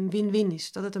het een win-win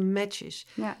is, dat het een match is.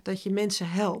 Ja. Dat je mensen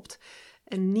helpt.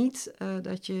 En niet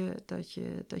dat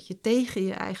je tegen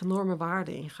je eigen normen en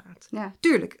waarden ingaat. Ja.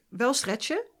 Tuurlijk, wel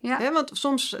stretchen. Ja. Hè, want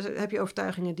soms heb je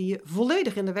overtuigingen die je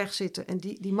volledig in de weg zitten. En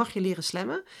die mag je leren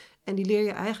slammen. En die leer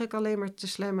je eigenlijk alleen maar te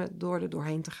slammen door er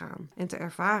doorheen te gaan. En te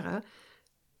ervaren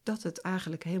dat het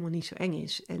eigenlijk helemaal niet zo eng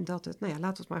is. En dat het, laten we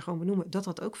het maar gewoon benoemen, dat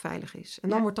dat ook veilig is. En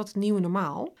dan wordt dat het nieuwe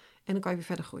normaal. En dan kan je weer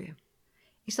verder groeien.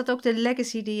 Is dat ook de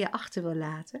legacy die je achter wil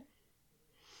laten?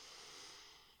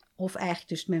 Of eigenlijk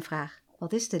dus mijn vraag,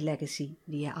 wat is de legacy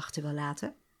die je achter wil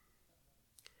laten?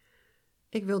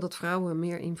 Ik wil dat vrouwen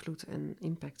meer invloed en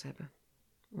impact hebben.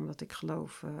 Omdat ik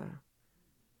geloof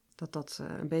dat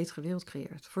een betere wereld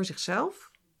creëert. Voor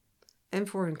zichzelf en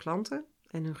voor hun klanten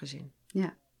en hun gezin.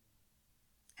 Ja.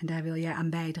 En daar wil jij aan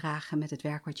bijdragen met het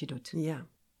werk wat je doet. Ja.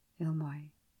 Heel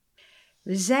mooi.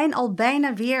 We zijn al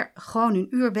bijna weer gewoon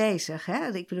een uur bezig.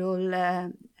 Hè? Ik bedoel,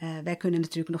 wij kunnen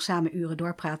natuurlijk nog samen uren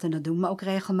doorpraten en dat doen we ook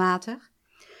regelmatig.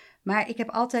 Maar ik heb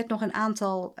altijd nog een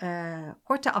aantal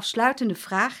korte afsluitende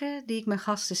vragen die ik mijn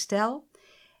gasten stel.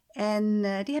 En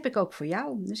die heb ik ook voor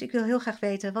jou. Dus ik wil heel graag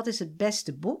weten, wat is het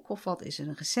beste boek? Of wat is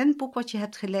een recent boek wat je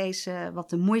hebt gelezen? Wat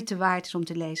de moeite waard is om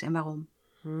te lezen en waarom?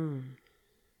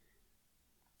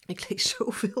 Ik lees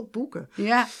zoveel boeken.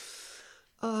 Ja.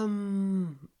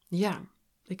 Ja,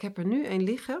 ik heb er nu één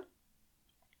liggen.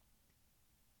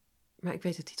 Maar ik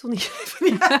weet de titel niet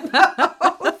even uit mijn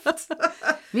hoofd.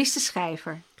 Wie is de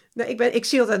schrijver? Nee, ik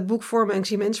zie altijd boek voor me en ik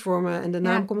zie mens voor me. En de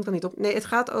naam komt er niet op. Nee, het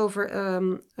gaat over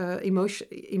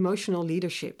emotional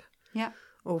leadership. Ja.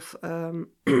 Of,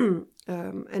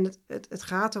 en het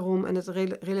gaat erom, en het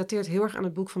relateert heel erg aan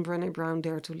het boek van Brené Brown,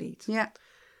 Dare to Lead. Ja.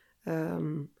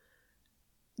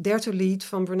 Dare to Lead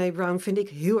van Brené Brown vind ik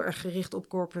heel erg gericht op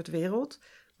corporate wereld.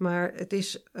 Maar het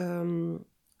is een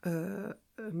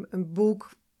boek.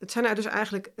 Het zijn er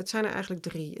eigenlijk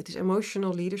 3. Het is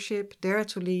Emotional Leadership, Dare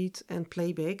to Lead en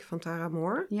Play Big van Tara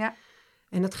Moore. Ja.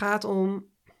 En het gaat om,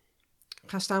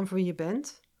 ga staan voor wie je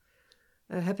bent.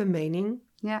 Heb een mening.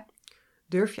 Ja.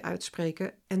 Durf je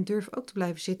uitspreken en durf ook te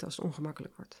blijven zitten als het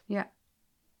ongemakkelijk wordt. Ja.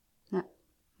 Ja,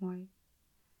 mooi.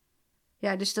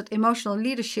 Ja, dus dat Emotional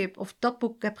Leadership, of dat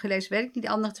boek heb gelezen, weet ik niet. De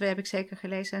andere 2 heb ik zeker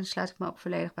gelezen en daar sluit ik me ook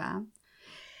volledig bij aan.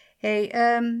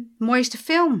 Mooiste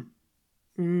film?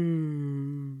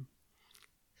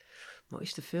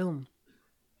 Mooiste film?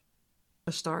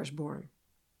 A Star is Born.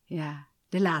 Ja,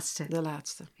 de laatste. De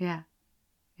laatste. Ja.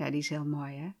 Ja, die is heel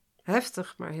mooi, hè?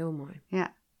 Heftig, maar heel mooi.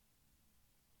 Ja.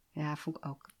 Ja, vond ik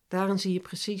ook. Daarin zie je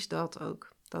precies dat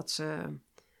ook. Dat ze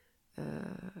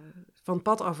van het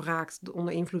pad afraakt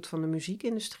onder invloed van de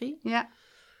muziekindustrie. Ja.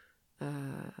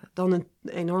 Dan een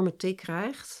enorme tik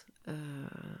krijgt.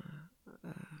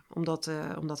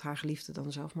 Omdat haar geliefde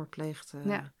dan zelfmoord pleegt.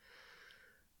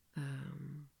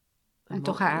 En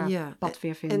toch haar pad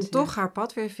weer vindt. En toch haar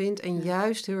pad weer vindt en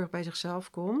juist heel erg bij zichzelf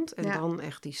komt. En dan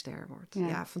echt die ster wordt. Ja.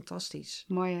 Ja, fantastisch.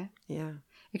 Mooi hè? Ja.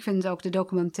 Ik vind ook de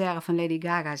documentaire van Lady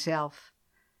Gaga zelf.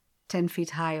 10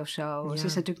 Feet High of zo. Ja. Ze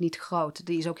is natuurlijk niet groot.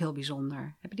 Die is ook heel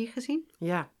bijzonder. Heb je die gezien?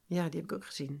 Ja, die heb ik ook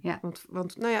gezien. Ja.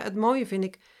 Want nou ja, het mooie vind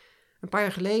ik... Een paar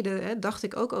jaar geleden dacht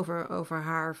ik ook over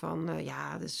haar van...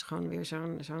 dat is gewoon weer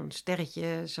zo'n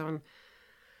sterretje,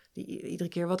 die iedere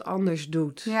keer wat anders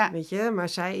doet, weet je. Maar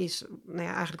zij is,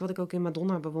 eigenlijk wat ik ook in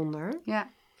Madonna bewonder. Ja.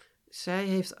 Zij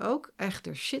heeft ook echt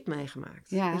er shit meegemaakt,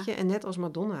 weet je. En net als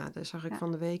Madonna, daar zag ik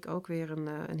van de week ook weer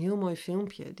een heel mooi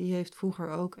filmpje. Die heeft vroeger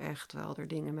ook echt wel er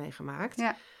dingen meegemaakt.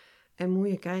 Ja. En moet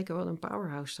je kijken wat een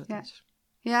powerhouse dat is.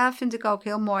 Ja, vind ik ook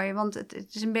heel mooi. Want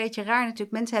het is een beetje raar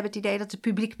natuurlijk. Mensen hebben het idee dat het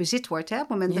publiek bezit wordt. Hè? Op het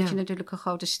moment dat je natuurlijk een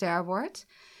grote ster wordt.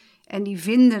 En die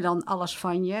vinden dan alles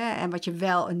van je. En wat je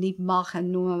wel en niet mag en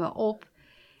noem maar op.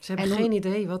 Ze hebben geen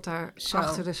idee wat daar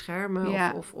achter de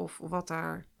schermen... Of wat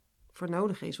daar voor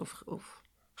nodig is of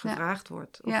gevraagd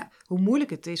wordt. Of hoe moeilijk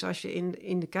het is als je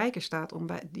in de kijker staat... om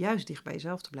juist dicht bij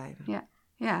jezelf te blijven.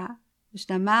 Ja. Dus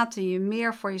naarmate je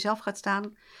meer voor jezelf gaat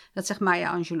staan... Dat zegt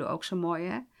Maya Angelou ook zo mooi,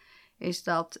 hè? Is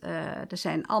dat er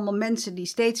zijn allemaal mensen die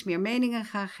steeds meer meningen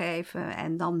gaan geven...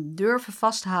 en dan durven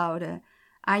vasthouden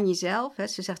aan jezelf. Hè.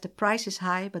 Ze zegt, the price is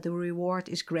high, but the reward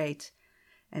is great.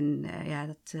 En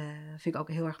dat vind ik ook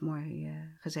heel erg mooi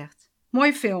gezegd.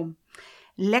 Mooie film.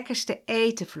 Lekkerste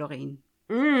eten, Florien.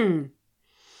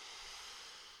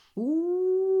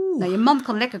 Nou, je man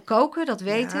kan lekker koken, dat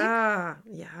weet ik.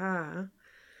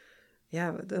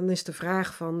 Ja, dan is de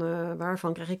vraag van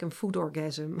waarvan krijg ik een food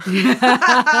orgasm?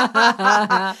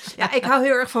 Ja, ik hou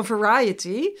heel erg van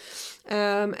variety.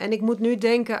 En ik moet nu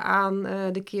denken aan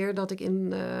de keer dat ik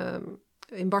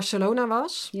in Barcelona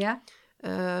was. Ja.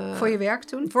 Voor je werk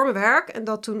toen? Voor mijn werk. En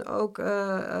dat toen ook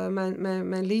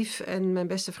mijn lief en mijn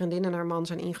beste vriendin en haar man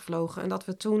zijn ingevlogen. En dat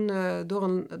we toen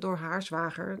door haar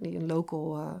zwager, die een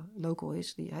local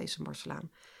is, hij is een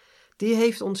Barcelaan. Die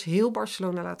heeft ons heel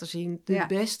Barcelona laten zien. De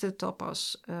beste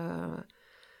tapas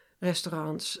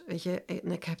restaurants. Weet je,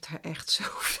 en ik heb daar echt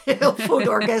zoveel food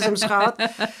orgasms gehad.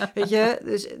 Weet je,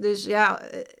 dus ja,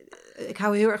 ik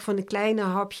hou heel erg van de kleine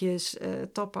hapjes,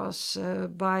 tapas,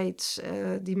 bites,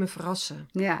 die me verrassen.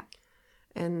 Ja.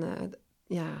 En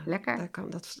lekker. Daar kan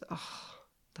dat.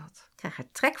 Ik krijg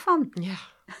er trek van. Ja.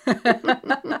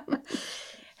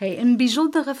 Hey, een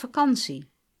bijzondere vakantie.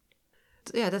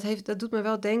 Ja, dat doet me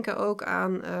wel denken ook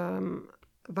aan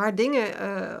waar dingen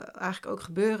eigenlijk ook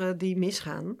gebeuren die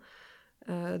misgaan.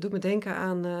 Het doet me denken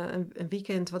aan een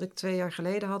weekend wat ik 2 jaar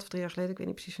geleden had, of 3 jaar geleden, ik weet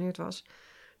niet precies wanneer het was.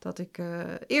 Dat ik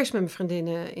eerst met mijn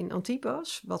vriendinnen in Antibes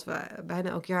was, wat we bijna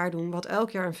elk jaar doen, wat elk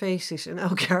jaar een feest is en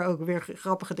elk jaar ook weer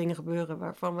grappige dingen gebeuren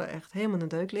waarvan we echt helemaal in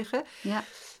de deuk liggen. Ja.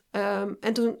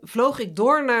 En toen vloog ik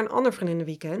door naar een ander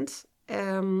vriendinnenweekend.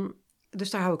 Dus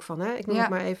daar hou ik van, hè. Ik noem het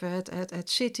maar even het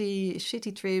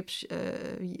city trips.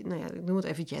 Ik noem het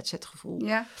even jetset gevoel.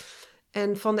 Ja.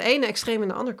 En van de ene extreem in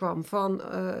de ander kwam. Van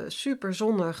super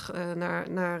zonnig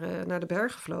naar de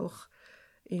bergen vloog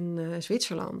in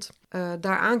Zwitserland.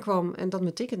 Daar aankwam en dat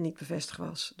mijn ticket niet bevestigd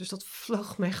was. Dus dat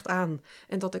vloog me echt aan.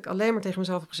 En dat ik alleen maar tegen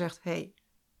mezelf heb gezegd... Hey,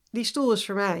 die stoel is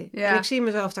voor mij. Ja. En ik zie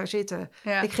mezelf daar zitten.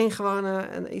 Ja. Ik ging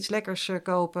gewoon iets lekkers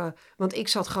kopen. Want ik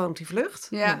zat gewoon op die vlucht.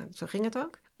 Ja. Nou, zo ging het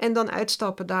ook. En dan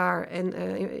uitstappen daar en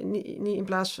niet in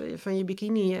plaats van je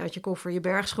bikini uit je koffer je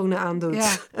bergschoenen aandoet.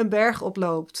 Ja. Een berg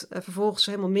oploopt. Vervolgens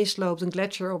helemaal misloopt, een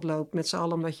gletsjer oploopt met z'n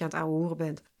allen omdat je aan het ouwe hoeren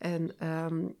bent. En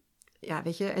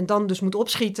weet je, en dan dus moet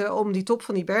opschieten om die top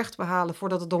van die berg te behalen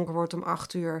voordat het donker wordt om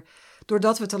 8:00.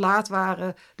 Doordat we te laat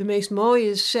waren, de meest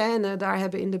mooie scène daar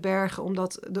hebben in de bergen,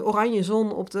 omdat de oranje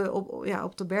zon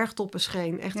op de bergtoppen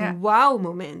scheen. Echt een wauw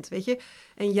moment, weet je.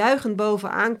 En juichend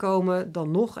bovenaan komen,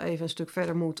 dan nog even een stuk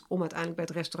verder moet om uiteindelijk bij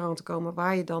het restaurant te komen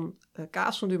waar je dan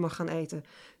kaasfondue mag gaan eten.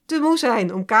 Te moe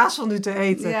zijn om kaasfondue te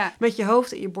eten. Ja. Met je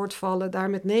hoofd in je bord vallen, daar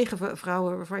met 9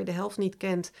 vrouwen waarvan je de helft niet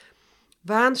kent.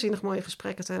 Waanzinnig mooie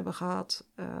gesprekken te hebben gehad.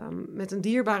 Met een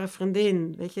dierbare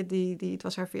vriendin, weet je, het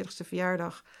was haar 40ste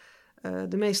verjaardag.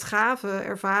 De meest gave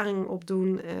ervaring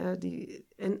opdoen.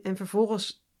 En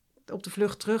vervolgens op de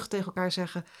vlucht terug tegen elkaar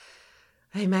zeggen...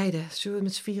 Hey meiden, zullen we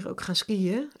met z'n vieren ook gaan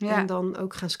skiën? Ja. En dan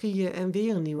ook gaan skiën en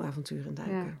weer een nieuw avontuur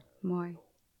induiken. Ja, mooi.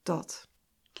 Dat.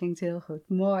 Klinkt heel goed,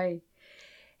 mooi.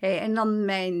 Hey, en dan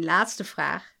mijn laatste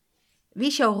vraag. Wie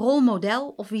is jouw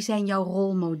rolmodel of wie zijn jouw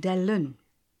rolmodellen?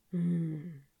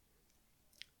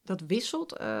 Dat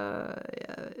wisselt.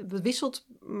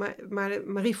 Maar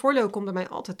Marie Forleo komt bij mij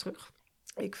altijd terug.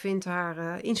 Ik vind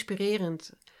haar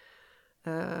inspirerend.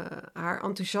 Haar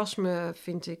enthousiasme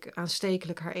vind ik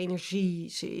aanstekelijk. Haar energie.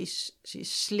 Ze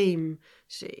is slim.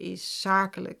 Ze is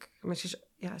zakelijk. Maar ze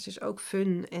is ook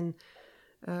fun. En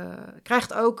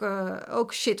krijgt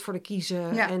ook shit voor de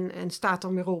kiezen. Ja. En staat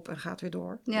dan weer op en gaat weer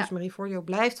door. Ja. Dus Marie Forleo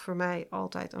blijft voor mij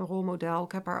altijd een rolmodel.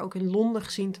 Ik heb haar ook in Londen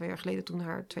gezien 2 jaar geleden toen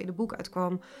haar tweede boek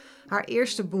uitkwam. Haar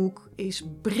eerste boek is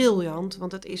briljant.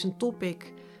 Want het is een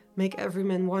topic... Make Every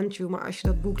Man Want You. Maar als je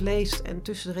dat boek leest en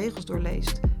tussen de regels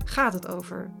doorleest... gaat het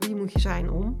over wie moet je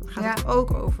zijn om. Gaat het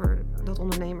ook over dat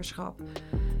ondernemerschap.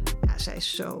 Ja, zij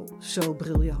is zo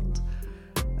briljant.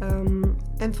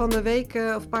 En van de week,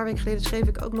 of een paar weken geleden... schreef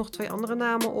ik ook nog 2 andere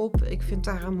namen op. Ik vind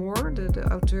Tara Moore, de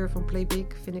auteur van Play Big...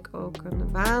 vind ik ook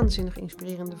een waanzinnig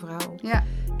inspirerende vrouw. Ja.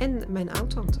 En mijn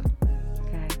oud-tante.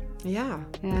 Ja,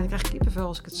 en dan krijg ik kippenvel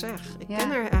als ik het zeg. Ik ken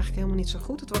haar eigenlijk helemaal niet zo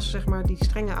goed. Het was zeg maar die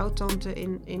strenge oud-tante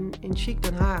in chic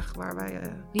Den Haag, waar wij...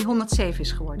 die 107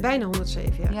 is geworden. Bijna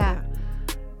 107, ja.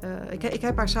 Ik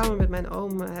heb haar samen met mijn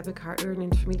oom, heb ik haar urn in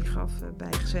het familiegraf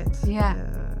bijgezet. Ja.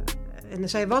 En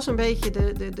zij was een beetje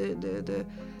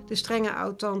de strenge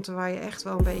oud-tante waar je echt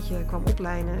wel een beetje kwam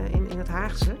oplijnen in het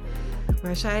Haagse.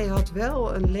 Maar zij had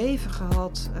wel een leven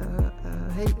gehad.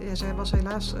 Zij was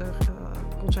helaas...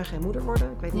 kon zij geen moeder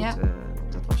worden. Ik weet niet,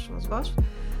 dat was wat het was.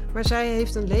 Maar zij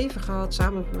heeft een leven gehad,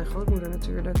 samen met mijn grootmoeder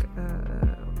natuurlijk,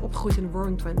 opgegroeid in de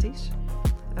Roaring Twenties.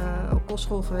 Op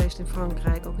kostschool geweest in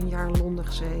Frankrijk, ook een jaar in Londen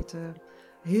gezeten.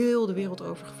 Heel de wereld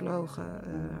over gevlogen.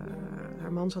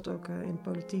 Haar man zat ook in de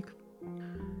politiek.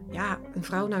 Ja, een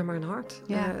vrouw naar maar een hart.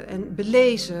 Ja. En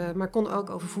belezen, maar kon ook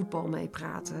over voetbal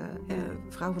meepraten.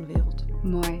 Vrouw van de wereld.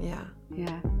 Mooi.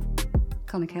 Ja.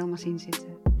 Kan ik helemaal zien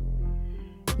zitten.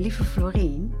 Lieve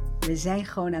Florien, we zijn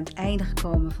gewoon aan het einde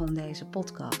gekomen van deze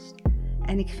podcast.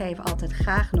 En ik geef altijd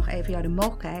graag nog even jou de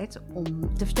mogelijkheid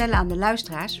om te vertellen aan de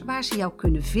luisteraars waar ze jou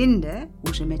kunnen vinden,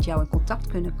 hoe ze met jou in contact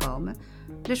kunnen komen.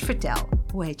 Dus vertel,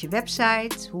 hoe heet je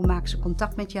website? Hoe maken ze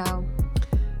contact met jou?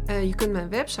 Je kunt mijn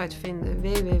website vinden,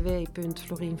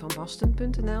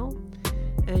 www.florienvanbasten.nl.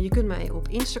 Je kunt mij op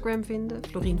Instagram vinden,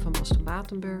 Florien van Basten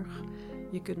Batenburg.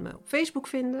 Je kunt me op Facebook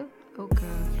vinden, ook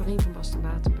Florien van Basten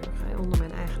Batenburg, onder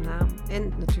mijn eigen naam.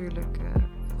 En natuurlijk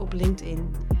op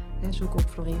LinkedIn, zoek op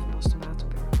Florien van Basten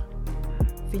Batenburg.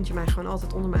 Vind je mij gewoon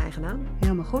altijd onder mijn eigen naam.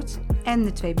 Helemaal goed. En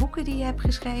de 2 boeken die je hebt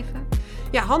geschreven?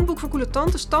 Ja, Handboek voor Coole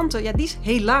Tantes. Tante, ja, die is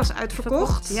helaas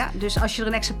uitverkocht. Ja, dus als je er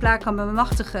een exemplaar kan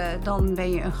bemachtigen, dan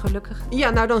ben je een gelukkige. Ja,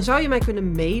 nou dan zou je mij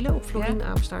kunnen mailen op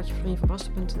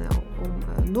florienvanbasten.nl om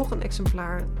nog een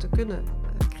exemplaar te kunnen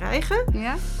krijgen.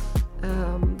 Ja.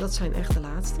 Dat zijn echt de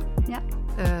laatste. Ja.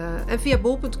 En via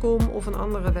bol.com of een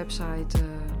andere website,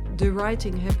 The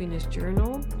Writing Happiness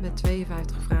Journal, met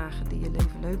 52 vragen die je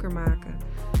leven leuker maken.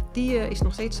 Die is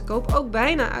nog steeds te koop, ook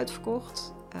bijna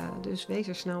uitverkocht. Dus wees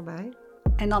er snel bij.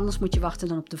 En anders moet je wachten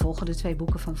dan op de volgende 2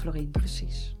 boeken van Florien.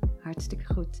 Precies.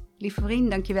 Hartstikke goed. Lieve Florien,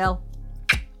 dankjewel.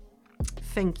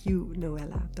 Thank you,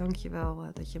 Noella. Dankjewel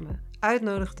dat je me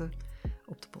uitnodigde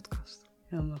op de podcast.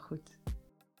 Helemaal goed.